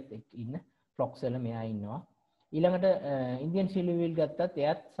වැඩියත් ඉන්න ෆ්ලොක්ස් වල මෙයා ඉන්නවා ඊළඟට ඉන්දියන් සිල්විල් ගත්තත්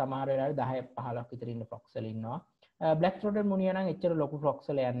එයත් සමහර වෙලාවට 10 15ක් විතර ඉන්න ෆ්ලොක්ස් වල ඉන්නවා බ්ලැක් ත්‍රොටඩ් මුනියා නම් එච්චර ලොකු ෆ්ලොක්ස්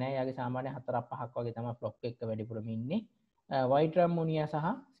වල යන්නේ නැහැ යාගේ සාමාන්‍ය 4ක් 5ක් වගේ තමයි ෆ්ලොක් එක වැඩිපුරම ඉන්නේ වයිට් රම් මුනියා සහ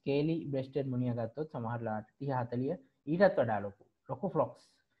ස්කේලි බ්‍රෙස්ටඩ් මුනියා ගත්තොත් සමහර වෙලාවට 30 40 ඊටත් වඩා ලොකු ෆ්ලොක්ස්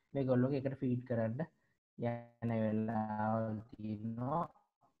මේගොල්ලෝගේ එකට ෆීඩ් කරන්න යන වෙලාවල් තියෙනවා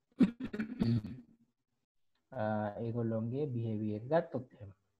ඒගොල්ලොන්ගේ බිහෙවියර් ගත්තොත්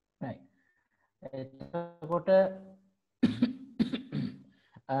එහෙම right එතකොට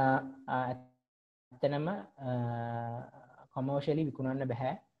ඇත්තනම කොමර්ෂියලි විකුණන්න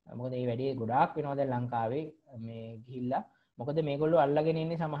බෑ මොකද මේ වැඩේ ගොඩාක් වෙනවා දැන් ලංකාවේ මේ ගිහිල්ලා මොකද මේගොල්ලෝ අල්ලගෙන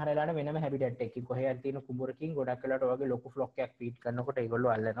ඉන්නේ සමහර වෙලාවට වෙනම හැබිටට් එකකින් කොහේ හරි තියෙන කුඹුරකින් ගොඩක් වෙලාවට වගේ ලොකු ෆ්ලොක් එකක් ෆීඩ් කරනකොට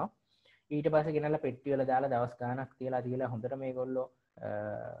ඒගොල්ලෝ අල්ලනවා ඊට පස්සේ ගෙනල්ලා පෙට්ටි වල දාලා දවස් ගාණක් තියලා හොඳට මේගොල්ලෝ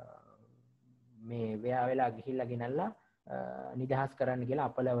මේ වෙයා වෙලා ගිහිල්ලා ගෙනල්ලා නිදහස් කරන්න කියලා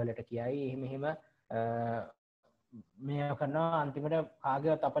අපලවලට කියයි එහෙම මේ කරනවා අන්තිමට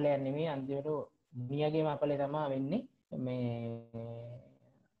කාගේවත් අපලයක් නෙමෙයි අන්තිමට මුනියාගේම අපලේ තමයි වෙන්නේ මේ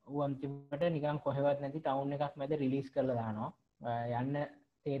ඌ අන්තිමට නිකන් කොහෙවත් නැති ටවුන් එකක් මැද රිලීස් කරලා දානවා යන්න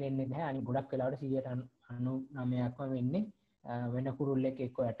තේරෙන්නේ නැහැ අනිත් ගොඩක් වෙලාවට 99%ක්ම වෙන්නේ වෙන කුරුල්ලෙක්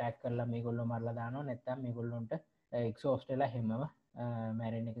එක්ක ඇටැක් කරලා මේගොල්ලෝ මරලා දානවා නැත්නම් මේගොල්ලොන්ට එක්සෝස්ට් වෙලා හැමම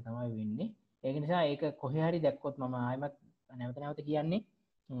මැරෙන එක තමයි වෙන්නේ ඒක නිසා ඒක කොහේ හරි දැක්කොත් මම ආයෙමත් නැවත කියන්නේ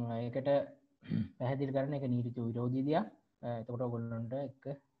ඒකට පැහැදිලි කරන එක නීති විරෝධී දෙයක් එතකොට ඔයගොල්ලන්ට එක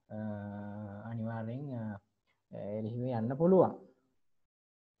අනිවාර්යෙන් එළිහිව යන්න පුළුවන්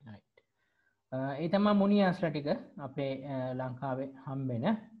right ඒ තමයි මුනියාස්ලා ටික අපේ ලංකාවේ හම්බෙන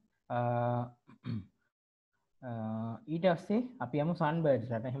ඊට පස්සේ අපි යමු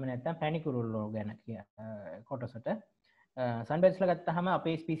සන්බර්ඩ්ස්ලාට එහෙම නැත්නම් පැණි කුරුල්ලෝ ගැන කොටසට සන්බර්ඩ්ස්ලා ගත්තාම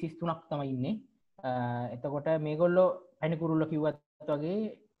අපේ ස්පීසිස් 3ක් තමයි ඉන්නේ එතකොට මේගොල්ලෝ පැණි කුරුල්ලෝ කිව්වත් වගේ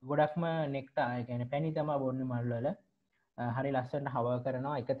ගොඩක්ම නෙක්ටා ඒ කියන්නේ පැණි තමයි බොන්නේ මල් වල හරි ලස්සනට හව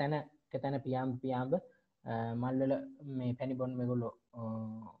කරනවා එක තැන පියාඹ මල් වල මේ පැණි බොන්න මේගොල්ලෝ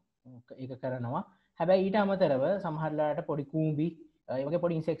ඒක කරනවා හැබැයි ඊට අමතරව සමහර වෙලාවට පොඩි කූඹි ඒ වගේ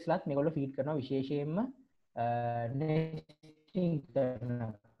පොඩි ඉන්සෙක්ට්ස්ලාත් මේගොල්ලෝ ෆීඩ් කරනවා විශේෂයෙන්ම නෙස්ටිං කරන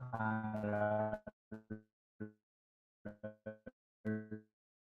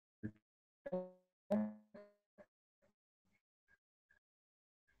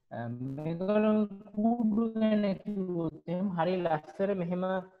මේගොල්ලෝ කූඩු ගැන කිව්වොත් එහෙනම් හරි ලස්සර මෙහෙම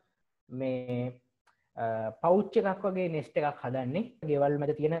මේ පවුච් එකක් වගේ නෙස්ට් එකක් හදන්නේ ගෙවල්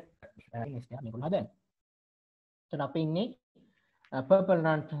මැද තියෙන නෙස්ට් එකක් මේගොල්ලෝ හදන්නේ. එතන අපි ඉන්නේ purple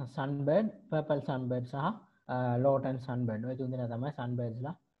run sunbird, purple sunbird සහ lawton sunbird. ඔය තුන් දෙනා තමයි sunbirds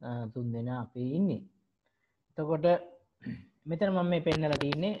ලා තුන් දෙනා අපි ඉන්නේ. එතකොට මෙතන මම මේ පෙන්නලා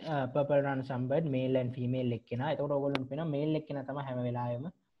තින්නේ purple run sunbird male and female එක්කෙනා. එතකොට ඔයගොල්ලන්ට පේනවා male එක්කෙනා තමයි හැම වෙලාවෙම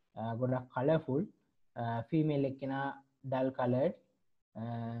ගොඩක් colourful, female එක්කෙනා dull colored,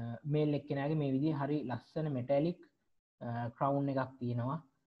 male එක්කෙනාගේ මේ විදිහ හරි ලස්සන metallic crown එකක් තියෙනවා.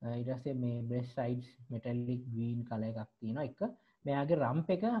 ඊට පස්සේ මේ breast sides metallic green color එකක් තියෙනවා. එක මෙයාගේ rump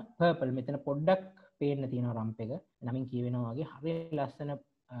එක purple. මෙතන පොඩ්ඩක් පේන්න තියෙනවා rump එක. නමින් කියවෙනවා වගේ හරි ලස්සන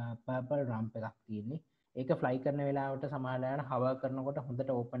purple rump එකක් තියෙන්නේ. ඒක fly කරන වෙලාවට සමහරවිට hover කරනකොට හොඳට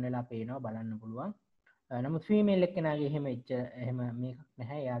open වෙලා පේනවා බලන්න පුළුවන්. නමුත් female එක්කෙනාගේ එහෙම මේකක්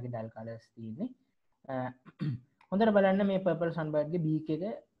නැහැ. එයාගේ dull colors තියෙන්නේ. හොඳට බලන්න මේ purple sunbird ගේ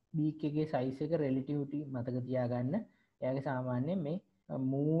beak එකේ size එක relativity මතක තියාගන්න. එයාගේ සාමාන්‍යයෙන් මේ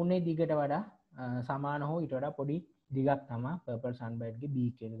මූණේ දිගට වඩා සමාන හෝ ඊට වඩා පොඩි දිගක් තමයි purple sunbird ගේ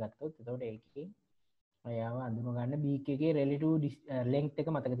beak එක ගත්තොත්. එතකොට ඒකේ එයාව අඳුන ගන්න beak එකේ relative length එක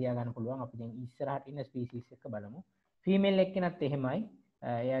මතක තියාගන්න පුළුවන්. අපි දැන් ඉස්සරහට ඉන්න species එක බලමු. female එක්කෙනත් එහෙමයි.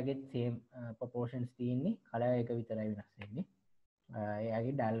 එයාගේ same proportions තියෙන්නේ. color එක විතරයි වෙනස් වෙන්නේ.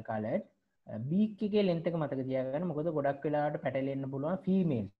 එයාගේ dull colored beak එකේ length එක මතක තියාගන්න. මොකද ගොඩක් වෙලාවට පැටලෙන්න පුළුවන්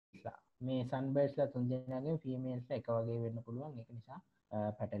females ලා. මේ sunbirds ලා තුන් දෙනාගෙන් females ලා එක වගේ වෙන්න පුළුවන්. ඒක නිසා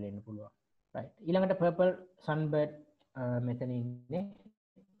පැටලෙන්න පුළුවන්. right. ඊළඟට purple sunbird මෙතන ඉන්නේ.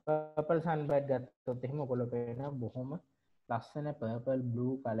 purple sunbird ගත්තොත් එහෙම ඔයගොල්ලෝ පේනවා බොහොම ලස්සන purple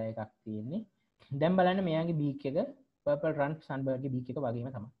blue color එකක් තියෙන්නේ. දැන් බලන්න මෙයාගේ beak එක purple run sunbird ගේ beak එක වගේම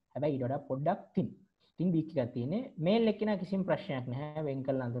තමයි. හැබැයි ඊට වඩා පොඩ්ඩක් thin beak එකක් තියෙන්නේ. male එක්කෙනා කිසිම ප්‍රශ්නයක් නැහැ. වෙන්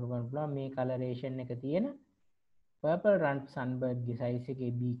කරලා අඳුර ගන්න පුළුවන් මේ coloration එක තියෙන purple run sunbird ගේ size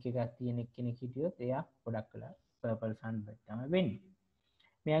එකේ beak එකක් තියෙන කෙනෙක් හිටියොත් එයා ගොඩක් වෙලා purple sunbird තමයි වෙන්නේ.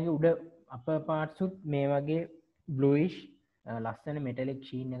 මෙයාගේ උඩ upper parts උත් මේ වගේ bluish ලස්සන metallic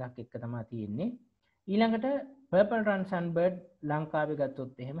sheen එකක් එක්ක තමයි තියෙන්නේ. ඊළඟට purple run sunbird ලංකාවේ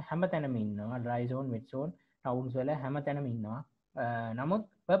ගත්තොත් එහෙම හැමතැනම ඉන්නවා. dry zone, wet zone, towns වල හැමතැනම ඉන්නවා. නමුත්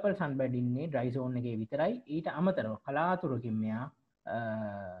purple sunbird ඉන්නේ dry zone එකේ විතරයි. ඊට අමතරව කලාතුරකින් මෙයා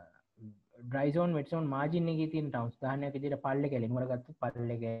dry zone, wet zone margin එකේ තියෙන towns උදාහරණයක් විදිහට පල්ලේ කැලේ නුවර ගත්තොත්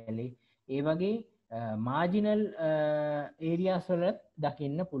පල්ලේ කැලේ ඒ වගේ marginal areas වල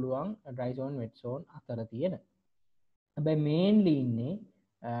දකින්න පුළුවන් dry zone, wet zone අතර තියෙන. හැබැයි mainly ඉන්නේ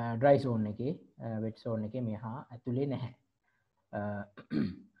dry zone එකේ, wet zone එකේ මෙහා ඇතුලේ නැහැ.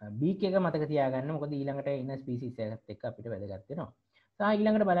 beak එක මතක තියාගන්න මොකද ඊළඟට ඉන්න species එකත් එක්ක අපිට වැදගත් වෙනවා. සහ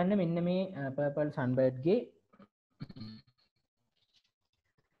ඊළඟට බලන්න මෙන්න මේ purple sunbird ගේ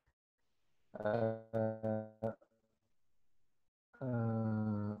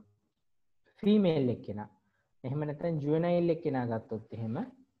female එක්කෙනා එහෙම නැත්නම් juvenile එක්කෙනා ගත්තොත් එහෙම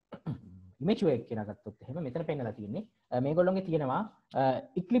immature එක්කෙනා ගත්තොත් එහෙම මෙතන පෙන්නලා තියෙන්නේ මේගොල්ලෝගේ තියෙනවා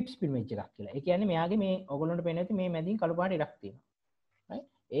eclipse plumage එකක් කියලා. ඒ කියන්නේ මෙයාගේ මේ ඔයගොල්ලන්ට පේන ඇති මේ මැදින් කළු පාට ඉරක් තියෙනවා. right?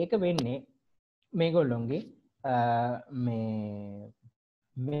 ඒක වෙන්නේ මේගොල්ලෝගේ මේ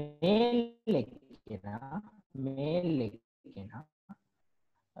male එක්කෙනා male එක්කෙනා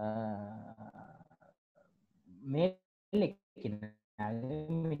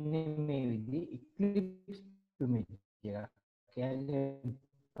මෙන්න මේ විදිහේ eclipse plumage එකක් කියන්නේ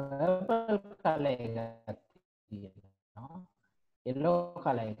purple color එකක් තියෙනවා yellow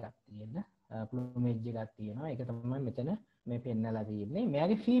color එකක් තියෙන plumage එකක් තියෙනවා. ඒක තමයි මෙතන මේ පෙන්නලා තියෙන්නේ.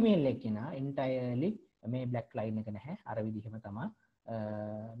 මෙයාගේ female එක්කෙනා entirely මේ black line එක නැහැ. අර විදිහම තමයි.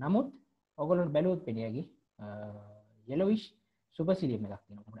 නමුත් ඔයගොල්ලෝ බැලුවොත් පෙනියගේ yellowish supercilium එකක්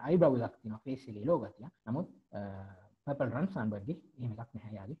තියෙනවා. eyebrow එකක් තියෙනවා. face එකේ logo එකක් තියෙනවා. නමුත් purple run sunbird ගේ එහෙම එකක්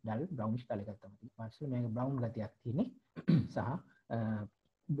නැහැ. යාගේ dull brownish color එකක් තමයි තියෙන්නේ. ඊපස්සේ මේක brown ගතියක් තියෙන්නේ. සහ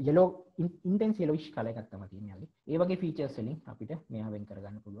yellow intense yellowish color එකක් තමයි තියෙන්නේ යාගේ. ඒ වගේ features වලින් අපිට මෙයා වෙන්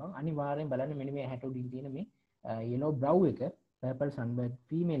කරගන්න පුළුවන්. අනිවාර්යෙන් බලන්න මෙන්න මේ හැට උඩින් තියෙන මේ yellow brow එක purple sunbird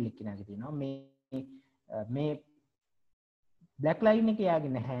female එක්කෙනාගේ තියෙනවා. මේ black line එක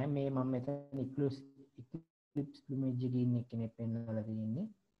යාගේ නැහැ. මේ මම මෙතන eclipse plumage එකේ ඉන්න කෙනෙක් පෙන්නලා තියෙන්නේ.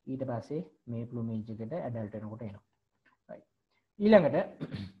 ඊට පස්සේ මේ plumage එකට adult වෙනකොට එනවා. right. ඊළඟට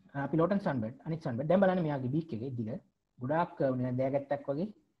අපි lawton sunbird අනිත් sunbird දැන් බලන්න මෙයාගේ beak එකේ දිග ගොඩාක් දෑගැත්තක් වගේ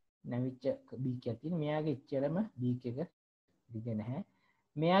නැවිච්ච beak එකක් තියෙන. මෙයාගේ එච්චරම beak එක දිග නැහැ.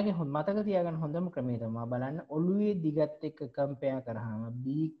 මෙයාගේ මතක තියාගන්න හොඳම ක්‍රමය තමයි බලන්න ඔළුවේ දිගත් එක්ක කම්පෙයාර් කරාම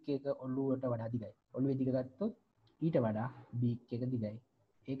බීක් එක ඔළුවට වඩා දිගයි. ඔළුවේ දිග ගත්තොත් ඊට වඩා බීක් එක දිගයි.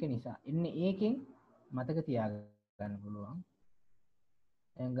 ඒක නිසා එන්නේ ඒකෙන් මතක තියාගන්න පුළුවන්.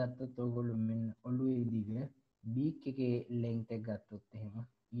 දැන් ගත්තොත් ඔයගොල්ලෝ මෙන්න ඔළුවේ දිග බීක් එකේ ලෙන්ත් එක ගත්තොත් එහෙම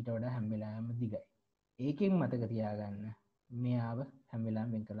ඊට වඩා හැම වෙලාවෙම දිගයි. ඒකෙන් මතක තියාගන්න මෙයාව හැම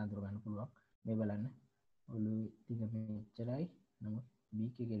වෙලාවෙම වෙන් කරලා අඳුර ගන්න පුළුවන්. මේ බලන්න ඔළුවේ දිග මෙච්චරයි. නමුත්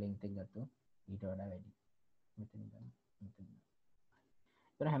බීක් එකේ ලෙන්ත් එක ගත්තොත් ඊට වඩා වැඩි. මෙතන ගන්න. මෙතන.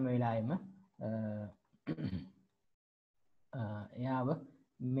 ඒතර හැම වෙලාවෙම එයාව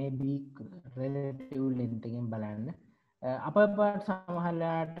මේ බීක් රිලටිව් ලෙන්ත් එකෙන් බලන්න. අපර් පාර්ට්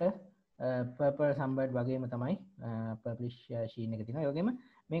සමහරලාට පර්පල් සම්බර්ඩ් වගේම තමයි පර්ප්ලිෂ් ෂීන් එක තියෙනවා. ඒ වගේම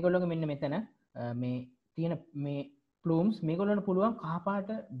මේගොල්ලෝගේ මෙන්න මෙතන මේ තියෙන මේ ප්ලූම්ස් මේගොල්ලන්ට පුළුවන් කහ පාට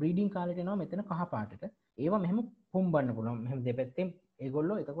බ්‍රීඩින් කාලෙට එනවා මෙතන කහ පාටට. ඒවා මෙහෙම පුම්බන්න පුළුවන්. මෙහෙම දෙපැත්තෙන්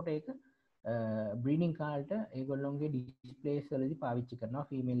ඒගොල්ලෝ එතකොට ඒක බ්‍රීඩින් කාලට ඒගොල්ලොන්ගේ ඩිස්ප්ලේස් වලදී පාවිච්චි කරනවා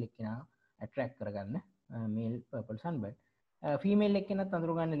ෆීමේල් එක්කෙනා ඇට්‍රැක්ට් කරගන්න මේල් පර්පල් සන්බර්ඩ්. ෆීමේල් එක්කෙනත්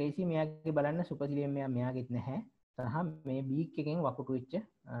අඳුර ගන්න ලේසි. මෙයාගේ බලන්න සුපර්සිලියම් මෙයාගෙත් නැහැ. සහ මේ බීක් එකෙන් වකුටු වෙච්ච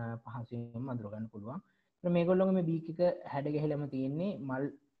පහසුවෙන්ම අඳුර ගන්න පුළුවන්. මේගොල්ලෝගේ මේ බීක් එක හැඩ ගැහිලම තියෙන්නේ මල්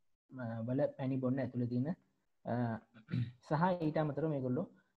වල පැණි බොන්න ඇතුළේ තියෙන සහ ඊට අමතරව මේගොල්ලෝ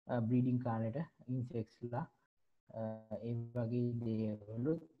බ්‍රීඩින් කාලෙට ඉන්සෙක්ට්ස්ලා ඒ වගේ දේවල්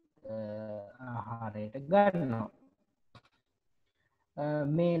ආහාරයට ගන්නවා.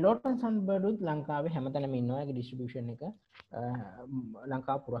 මේ ලෝටන් සන්බර්ඩුත් ලංකාවේ හැමතැනම ඉන්නවා. ඒගේ ඩිස්ට්‍රිබියුෂන් එක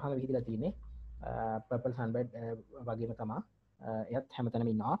ලංකාව පුරාම විහිදලා තියෙන්නේ. පර්පල් සන්බර්ඩ් වගේම තමයි එයත්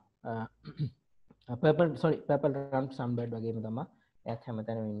හැමතැනම ඉන්නවා. පර්පල් රම්ප් සන්බර්ඩ් වගේම තමයි එයත්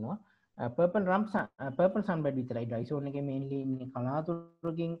හැමතැනම ඉන්නවා. පර්පල් සන්බර්ඩ් විතරයි ඩ්‍රයි සෝන් එකේ මේන්ලි ඉන්නේ.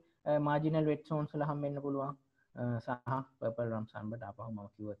 කලාතුරකින් මාජිනල් වෙට් සෝන්ස් වල හම්බෙන්න පුළුවන්. සහ පර්පල් රම්ප් සන්බර්ඩ් ආපහු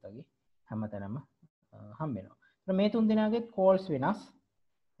මම කිව්වත් වගේ හැමතැනම හම්බෙනවා. මේ තුන් දෙනාගේ කෝල්ස් වෙනස්.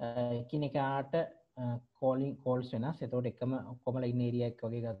 එකිනෙකාට කෝල්ස් වෙනස්. එතකොට එකම ඔක්කොමලා ඉන්න ඒරියා එක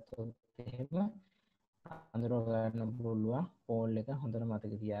වගේ ගත්තොත් එහෙම අඳුර ගන්න පුළුවන්. කෝල් එක හොඳට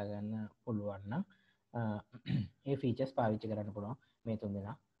මතක තියාගන්න පුළුවන් නම් ඒ ෆීචර්ස් පාවිච්චි කරන්න පුළුවන් මේ තුන්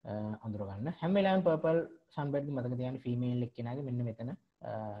දෙනා අඳුර ගන්න. හැම වෙලාවෙම පර්පල් සන්බර්ඩ් මතක තියාගන්න ෆීමේල් එක්කෙනාගේ මෙන්න මෙතන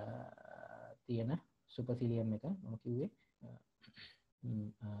තියෙන සුපර්සිලියම් එක මම කිව්වේ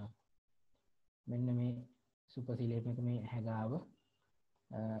මෙන්න මේ සුපර්සිලියම් එක මේ හැගාව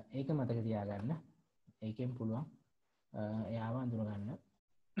ඒක මතක තියාගන්න. ඒකෙන් පුළුවන් එයාව අඳුරගන්න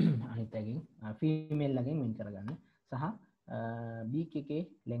අනිත් එකකින් ෆීමේල් එකෙන් වෙන් කරගන්න. සහ බීක් එකේ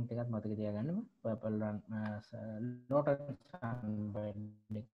ලෙන්ත් එකත් මතක තියාගන්න. පර්පල් ලෝටන්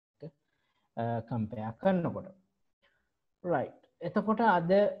සන්බර්ඩ් එක කම්පෙයාර් කරනකොට. රයිට්. එතකොට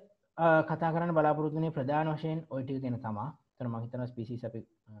අද කතා කරන්න බලාපොරොත්තු වෙන්නේ ප්‍රධාන වශයෙන් ওই ටික ගැන තමයි. එතන මම හිතනවා ස්පීසීස් අපි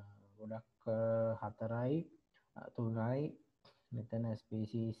ගොඩක් 4යි 3යි මෙතන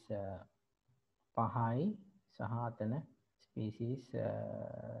ස්පීසීස් 5යි සහ අතන ස්පීසීස්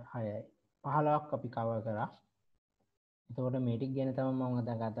 6යි 15ක් අපි කවර් කරා. එතකොට මේ ටික ගැන තමයි මම අද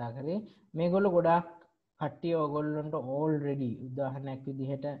කතා කරේ. මේගොල්ලෝ ගොඩාක් කට්ටිය ඕගොල්ලන්ට ඕල්රෙඩි උදාහරණයක්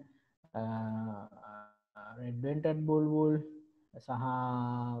විදිහට රෙඩ් වෙන්ටඩ් බුල්බුල් සහ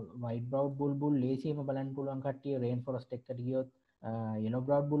වයිට් බ්‍රවුඩ් බුල්බුල් ලේසියෙන්ම බලන්න පුළුවන් කට්ටිය රේන් ෆොරස්ට් එකට ගියොත් yellow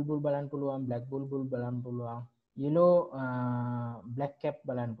browed bulbul බලන්න පුළුවන්, black bulbul බලන්න පුළුවන්, yellow black cap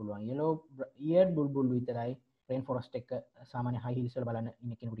බලන්න පුළුවන්, yellow eared bulbul විතරයි රේන් ෆොරස්ට් එක සාමාන්‍ය හයි හීල්ස් වල බලන්න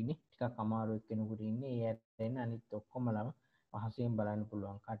ඉන්න කෙනෙකුට ඉන්නේ ටිකක් අමාරු කෙනෙකුට ඉන්නේ. ඒ ඇත්තෙන් අනිත් ඔක්කොමලම පහසුවෙන් බලන්න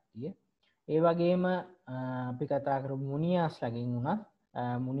පුළුවන් කට්ටිය. ඒ වගේම අපි කතා කරමු මුනියාස්ලාගෙන් උනත්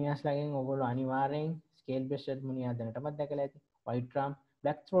මුනියාස්ලාගෙන් ඔයගොල්ලෝ අනිවාර්යෙන් ස්කේල් බ්‍රෙස්ටඩ් මුනියා දැනටමත් දැකලා ඇති. white ram,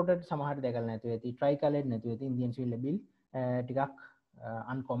 black throated සමහර දැකලා නැතුව ඇති. tri colored නැතුව ඇති. Indian swivel bill ටිකක්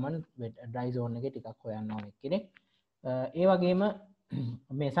අන්කොමන් ඩ්‍රයි සෝන් එකේ ටිකක් හොයන්න ඕන කෙනෙක්. ඒ වගේම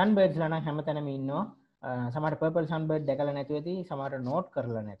මේ සන්බර්ඩ්ස්ලා නම් හැමතැනම ඉන්නවා. සමහර පර්පල් සන්බර්ඩ් දැකලා නැතුව ඇති, සමහර නෝට්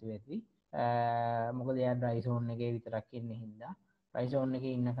කරලා නැතුව ඇති. මොකද එයා ඩ්‍රයි සෝන් එකේ විතරක් ඉන්නේ හින්දා. ඩ්‍රයි සෝන්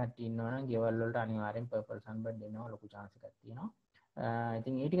එකේ ඉන්න කට්ටිය ඉන්නවා නම් ගෙවල් වලට අනිවාර්යෙන් පර්පල් සන්බර්ඩ් දෙනවා ලොකු chance එකක් තියෙනවා.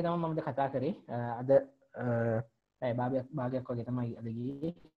 ඉතින් ඒ ටික තමයි මම කතා කරේ. අද භාගයක් වගේ තමයි අද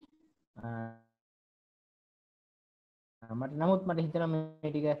ගියේ. මට නමුත් මට හිතෙනවා මේ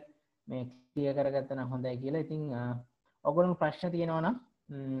ටික මේ ක්ලියර් කරගත්තා නම් හොඳයි කියලා. ඉතින් ඔයගොල්ලෝ ප්‍රශ්න තියෙනවා නම්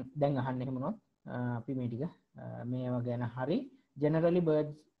දැන් අහන්න එහෙම වුණොත් අපි මේ ටික මේවා ගැන හරි ජෙනරලි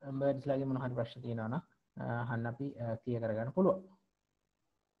බර්ඩ්ස් ලාගේ මොන හරි ප්‍රශ්න තියෙනවා නම් අහන්න අපි ක්ලියර් කරගන්න පුළුවන්.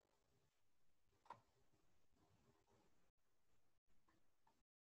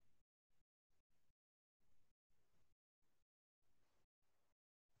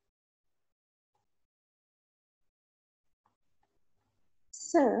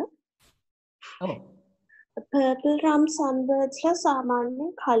 Sir, ඔව් purple rum sunbirds ලා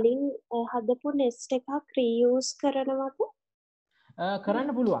සාමාන්‍යයෙන් කලින් හදපු nest එකක් reuse කරනවද? කරන්න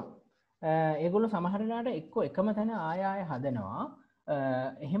පුළුවන්. ඒගොල්ලෝ සමහර වෙලාවට එක්කෝ එකම තැන ආය ආය හදනවා.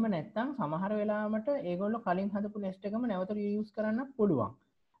 එහෙම නැත්නම් සමහර වෙලාවට ඒගොල්ලෝ කලින් හදපු nest එකම නැවත reuse කරන්න පුළුවන්.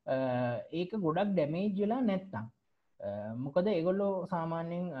 ඒක ගොඩක් damage වෙලා නැත්නම්. මොකද ඒගොල්ලෝ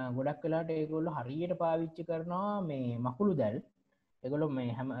සාමාන්‍යයෙන් ගොඩක් වෙලාවට ඒගොල්ලෝ හරියට පාවිච්චි කරනවා මේ මකුළු දැල්. ඒගොල්ලෝ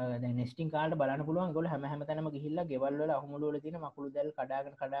මේ හැම දැන් නෙස්ටිං කාලේට බලන්න පුළුවන් ඒගොල්ලෝ හැම තැනම ගිහිල්ලා ගෙවල් වල අහුමුළු වල තියෙන මකුළු දැල්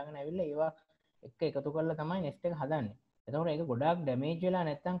කඩාගෙන ඇවිල්ලා ඒවා එක්ක එකතු කරලා තමයි nest එක හදන්නේ. එතකොට ඒක ගොඩාක් ඩැමේජ් වෙලා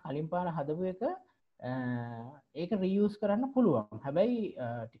නැත්නම් කලින් පාර හදපු එක ඒක රියුස් කරන්න පුළුවන්. හැබැයි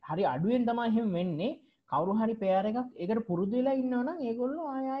හරි අඩුවෙන් තමයි එහෙම වෙන්නේ. කවුරු හරි පෙයාර් එකක් ඒකට පුරුදු වෙලා ඉන්නවා නම්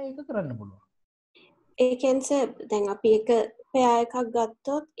ඒගොල්ලෝ ආය ආය ඒක කරන්න පුළුවන්. ඒ කියන්නේ දැන් අපි එක පෙයා එකක්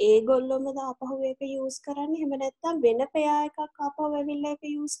ගත්තොත් ඒගොල්ලොම ආපහු ඒක යූස් කරන්නේ එහෙම නැත්නම් වෙන පෙයා එකක් ආපහු ඇවිල්ලා ඒක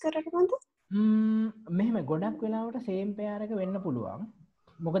යූස් කරනවද? මෙහෙම ගොඩක් වෙලාවට සේම් පෙයාර් එක වෙන්න පුළුවන්.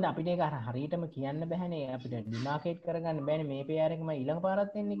 මොකද අපිට ඒක හරියටම කියන්න බැහැනේ අපිට ඩිමාකේට් කරගන්න බෑනේ මේ පෙයාර් එකම ඊළඟ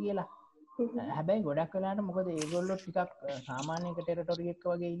පාරත් එන්නේ කියලා. හැබැයි ගොඩක් වෙලාවට මොකද ඒගොල්ලෝ ටිකක් සාමාන්‍ය එක ටෙරිටොරි එකක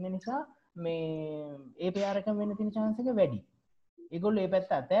වගේ ඉන්න නිසා මේ ඒ පෙයාර් එකම වෙන්න තියෙන chance එක වැඩි. ඒගොල්ලෝ ඒ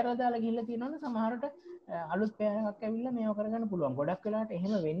පැත්ත අතෑරලා දාලා ගිහිල්ලා තියෙනවනේ සමහරට අලුත් පෙයාර් එකක් ඇවිල්ලා මේව කරගන්න පුළුවන්. ගොඩක් වෙලාවට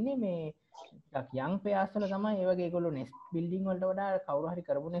එහෙම වෙන්නේ මේ ටිකක් යං පෙයාර්ස් වල තමයි ඒ වගේ ඒගොල්ලෝ නෙස්ට් බිල්ඩින් වලට වඩා කවුරු හරි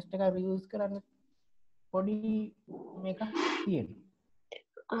කරපු නෙස්ට් එකක් රියුස් කරන්න පොඩි මේකක් තියෙනවා.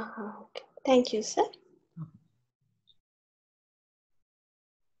 Okay. Thank you, sir.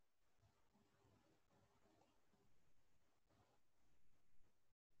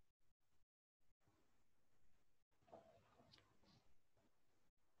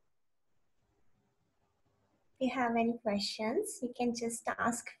 If you have any questions, you can just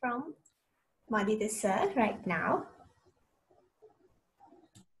ask from Moditha sir right now.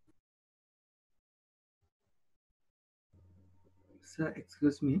 Sir,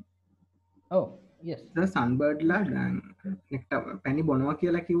 excuse me. Oh, yes. Sir, sunbird ලා දැන් නෙක්ට පැණි බොනවා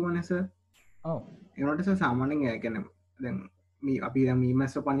කියලා කිව්වනේ sir. ඔව්. ඒනොට sir සාමාන්‍යයෙන් ඒ කියන්නේ දැන් මේ අපි දැන්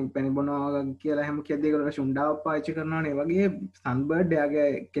මීමැස්ස පැණි බොනවා කියලා හැම කියද්දී ඒගොල්ලෝ ෂුණ්ඩාව පාවිච්චි කරනවානේ. ඒ වගේ sunbird එයාගේ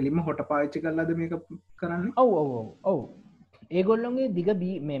කෙලින්ම හොට පාවිච්චි කරලාද මේක කරන්නේ? ඔව්. ඒගොල්ලොන්ගේ දිග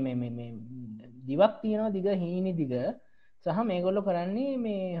මේ දිවක් තියෙනවා දිග හීනි දිග සහ මේගොල්ලෝ කරන්නේ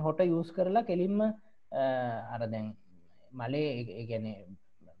මේ හොට යූස් කරලා කෙලින්ම අර දැන් මලේ ඒ කියන්නේ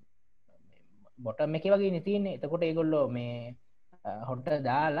බොටම් එකේ වගේ නේ තියෙන්නේ. එතකොට ඒගොල්ලෝ මේ හොට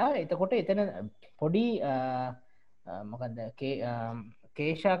දාලා එතකොට එතන පොඩි මොකක්ද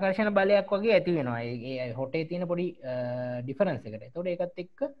කේශාකර්ෂණ බලයක් වගේ ඇති වෙනවා. ඒ හොටේ තියෙන පොඩි ඩිෆරන්ස් එකට. එතකොට ඒකත්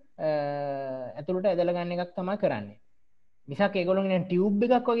එක්ක ඇතුළට ඇදලා ගන්න එකක් තමයි කරන්නේ. මිසක් ඒගොල්ලොන්ගේ ටියුබ්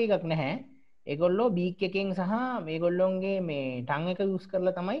එකක් වගේ එකක් නැහැ. ඒගොල්ලෝ බීක් එකෙන් සහ මේගොල්ලොන්ගේ මේ ටං එක යූස්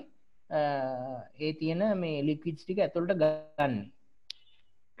කරලා තමයි ඒ තියෙන මේ ලික්විඩ්ස් ටික ඇතුළට ගන්න.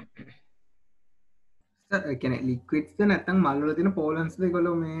 සර් ඒ කියන්නේ ලික්විඩ්ස්ද නැත්නම් මල් වල තියෙන පෝලන්ස්ද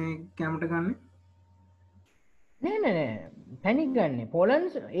ඒගොල්ලෝ මේ කැමට ගන්න? නෑ පැණි ගන්න.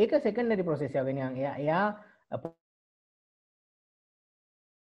 පෝලන්ස් ඒක සෙකන්ඩරි ප්‍රොසෙස් එක වෙනවා. එයා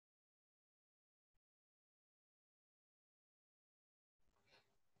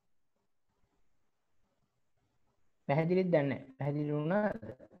පැහැදිලිද දන්නේ? පැහැදිලි වුණාද?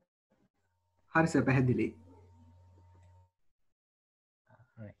 හරි සර් පැහැදිලි.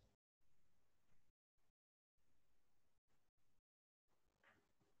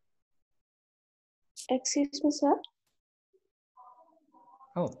 Excuse me, sir.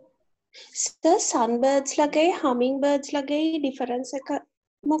 Oh. Sir, sunbirds ලගේ hummingbirds ලගේ difference එක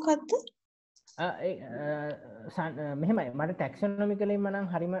මොකක්ද? මෙහෙමයි මට ටැක්සොනොමිකලි මනම්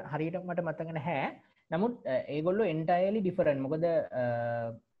හරියට මට මතක නැහැ. නමුත් ඒගොල්ලෝ entirely different. මොකද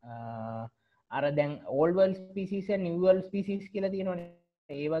අර දැන් old world species and new world species කියලා තියෙනවනේ.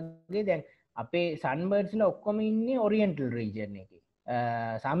 ඒ වගේ දැන් අපේ sunbirds ලා ඔක්කොම ඉන්නේ oriental region එකේ.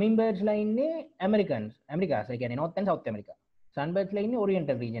 hummingbirds ලා ඉන්නේ ඇමරිකාස් ඒ කියන්නේ north and south america. sunbirds ලා ඉන්නේ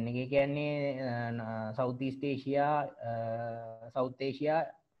oriental region එකේ. ඒ කියන්නේ south east asia south asia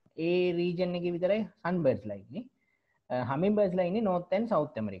ඒ region එකේ විතරයි sunbirds ලා ඉන්නේ. hummingbirds ලා ඉන්නේ north and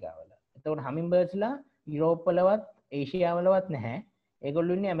south america වල. එතකොට hummingbirds ලා යුරෝප් වලවත් ඒෂියා වලවත් නැහැ.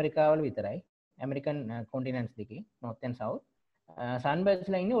 ඒගොල්ලෝ ඉන්නේ ඇමරිකාව වල විතරයි. ඇමරිකන් කොන්ටිනන්ට්ස් දෙකේ north and south. sunbirds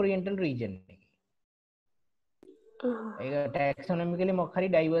ලා ඉන්නේ oriental region එකේ. ඒක ටැක්සොනොමිකලි මොකක් හරි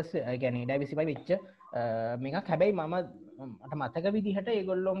ඩයිවර්ස් කියන්නේ ඩයිවර්සිෆයි වෙච්ච මේකක්. හැබැයි මට මතක විදිහට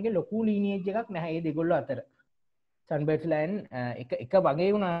ඒගොල්ලොන්ගේ ලොකු ලීනියේජ් එකක් නැහැ ඒ දෙගොල්ලෝ අතර. sunbirds ලා එක වගේ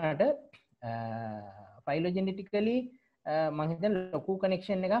වුණාට phylogenetically මම හිතන්නේ ලොකු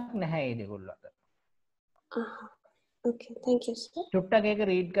කනෙක්ෂන් එකක් නැහැ ඒ දෙගොල්ලෝ අතර. Okay, thank you, sir. චුට්ටක් ඒක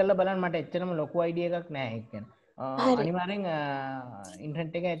රීඩ් කරලා බලන්න මට එච්චරම ලොකු අයිඩියා එකක් නැහැ ඒක ගැන. හරි. අනිවාර්යෙන්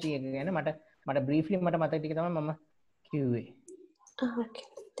ඉන්ටර්නෙට් එක ඇති ඒක ගැන මට බ්‍රීෆ්ලි මට මතක ටික තමයි මම කිව්වේ. Okay,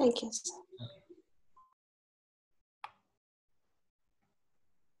 thank you, sir.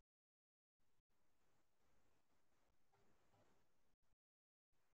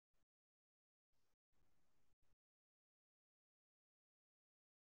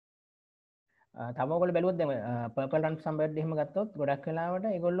 තමෝගොල්ලෝ බැලුවොත් දැන් පර්පල් රන් සම්බර්ඩ් එහෙම ගත්තොත් ගොඩක් වෙලාවට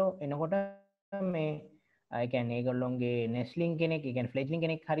ඒගොල්ලෝ එනකොට මේ ඒ කියන්නේ ඒගොල්ලොන්ගේ නෙස්ලින් කෙනෙක් ඒ කියන්නේ ෆ්ලෙජ්ලින්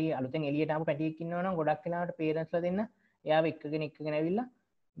කෙනෙක් හරි අලුතෙන් එළියට ආපු පැටියෙක් ඉන්නවා නම් ගොඩක් වෙලාවට පේරන්ට්ස්ලා දෙන්න එයාව එක්කගෙන ඇවිල්ලා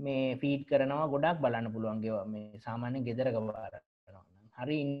මේ ෆීඩ් කරනවා ගොඩක් බලන්න පුළුවන් ගේ මේ සාමාන්‍ය ගෙදරක වාර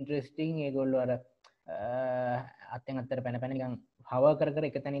හරි ඉන්ට්‍රෙස්ටිං ඒගොල්ලෝ අර අත්ෙන් අත්තට පැන පැන නිකන් හව කර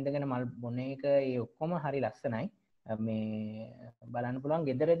කර එක තැන ඉඳගෙන මල් බොන එක ඒ ඔක්කොම හරි ලස්සනයි මේ බලන්න පුළුවන්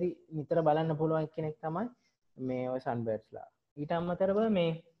ගෙදරදි නිතර බලන්න පුළුවන් කෙනෙක් තමයි මේ ඔය සන්බර්ඩ්ස්ලා ඊට අමතරව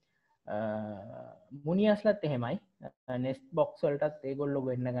මේ මුනියස්ලත් එහෙමයි නෙස්ට් බොක්ස් වලටත් ඒගොල්ලෝ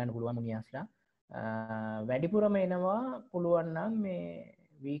වෙන්න ගන්න පුළුවන් මුනියස්ලා වැඩිපුරම එනවා පුළුවන් නම් මේ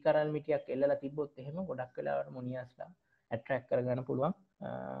වී කරල් මිටියක් එල්ලලා තිබ්බොත් එහෙම ගොඩක් වෙලාවට මුනියස්ලා ඇට්‍රැක්ට් කරගන්න පුළුවන්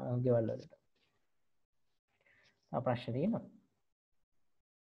ගෙවල් වලට. ප්‍රශ්න තියෙනවා?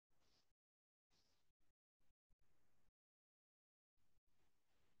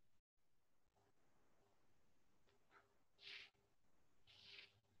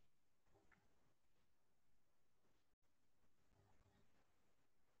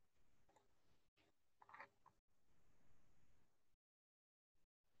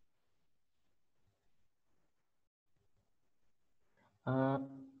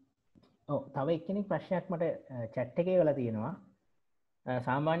 තව එක්කෙනෙක් ප්‍රශ්නයක් මට චැට් එකේ වෙලා තියෙනවා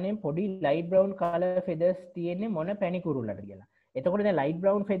සාමාන්‍යයෙන් පොඩි ලයිට් බ්‍රවුන් කලර් ෆෙදර්ස් තියෙන්නේ මොන පැණි කුරුල්ලට කියලා. එතකොට දැන් ලයිට්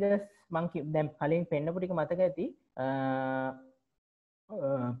බ්‍රවුන් ෆෙදර්ස් මම දැන් කලින් පෙන්නපු ටික මතක ඇති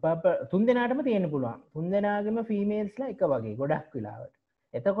තුන් දෙනාටම තියෙන්න පුළුවන්. තුන් දෙනාගේම ෆීමේල්ස්ලා එක වගේ ගොඩක් වෙලාවට.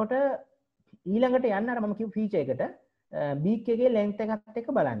 එතකොට ඊළඟට යන්න අර මම කිව්ව ෆීචර් එකට බීක් එකේ ලෙන්ත් එකත්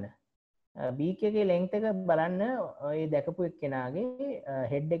එක්ක බලන්න. බීක් එකේ ලෙන්ත් එක බලන්න ඔය දැකපු එක්කෙනාගේ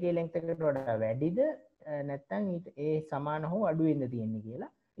හෙඩ් එකේ ලෙන්ත් එකට වඩා වැඩිද නැත්නම් ඒ සමාන හෝ අඩු වෙන්න තියෙන්නේ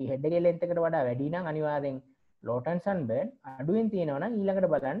කියලා. මේ හෙඩ් එකේ ලෙන්ත් එකට වඩා වැඩි නම් අනිවාර්යෙන් ලෝටන් සන්බර්න් අඩුවෙන් තියෙනවා නම්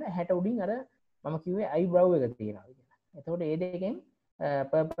ඊළඟට බලන්න හැට උඩින් අර මම කිව්වේ අයිබ්‍රව් එක තියෙනවා කියලා. එතකොට ඒ දෙකෙන්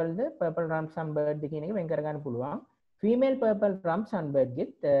පර්පල්ද පර්පල් රම් සන්බර්ඩ් කියන එක වෙන් කරගන්න පුළුවන්. ෆීමේල් පර්පල් රම් සන්බර්ඩ්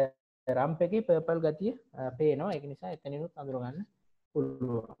ගෙත් රම්ප් එකේ පර්පල් ගතිය පේනවා. ඒක නිසා එතනිනුත් අඳුර ගන්න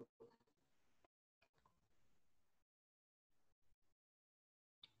පුළුවන්.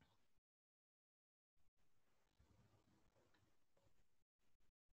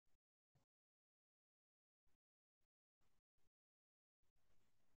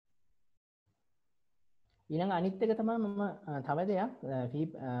 ඊළඟ අනිත් එක තමයි මම තව දෙයක්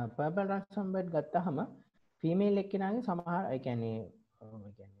පර්පල් රන් සම්බර්ඩ් ගත්තාම ෆීමේල් එක්කෙනාගේ සමහර ඒ කියන්නේ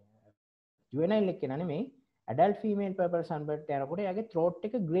ජුවෙනයිල් එක්කෙනා නෙමෙයි ඇඩල්ට් ෆීමේල් පර්පල් සන්බර්ඩ් යනකොට එයාගේ throat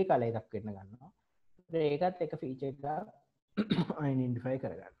එක ග්‍රේ කලර් එකක් වෙන්න ගන්නවා. ඒකත් එක ෆීචර් එකක් අයිඩෙන්ටිෆයි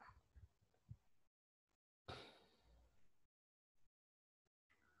කරගන්න.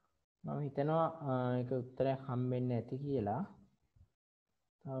 මම හිතනවා ඒක උත්තරයක් හම්බෙන්නේ නැති කියලා.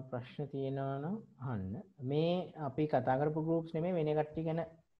 තව ප්‍රශ්න තියෙනවා නම් අහන්න. මේ අපි කතා කරපු groups නෙමෙයි වෙන කට්ටිය ගැන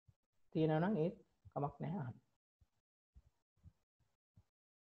තියෙනවා නම් ඒත් කමක් නැහැ අහන්න.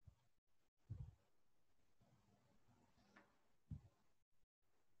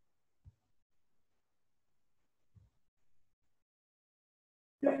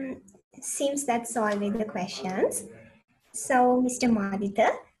 Seems that's all with the questions. So, Mr. Moditha,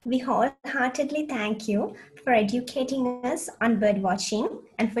 we wholeheartedly thank you for educating us on bird watching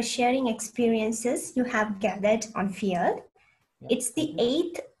and for sharing experiences you have gathered on field. It's the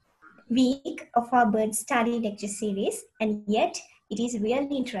 8th week of our bird study lecture series, and yet it is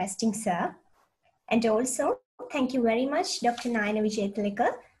really interesting, sir. And also, thank you very much, Dr. Naina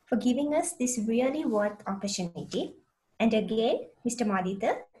Vijayathalika, for giving us this really worth opportunity. And again, Mr.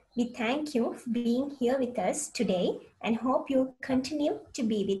 Moditha, we thank you for being here with us today and hope you continue to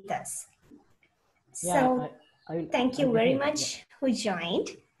be with us. So, thank you very much who joined.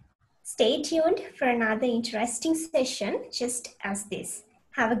 Stay tuned for another interesting session just as this.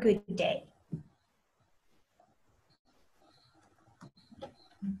 Have a good day.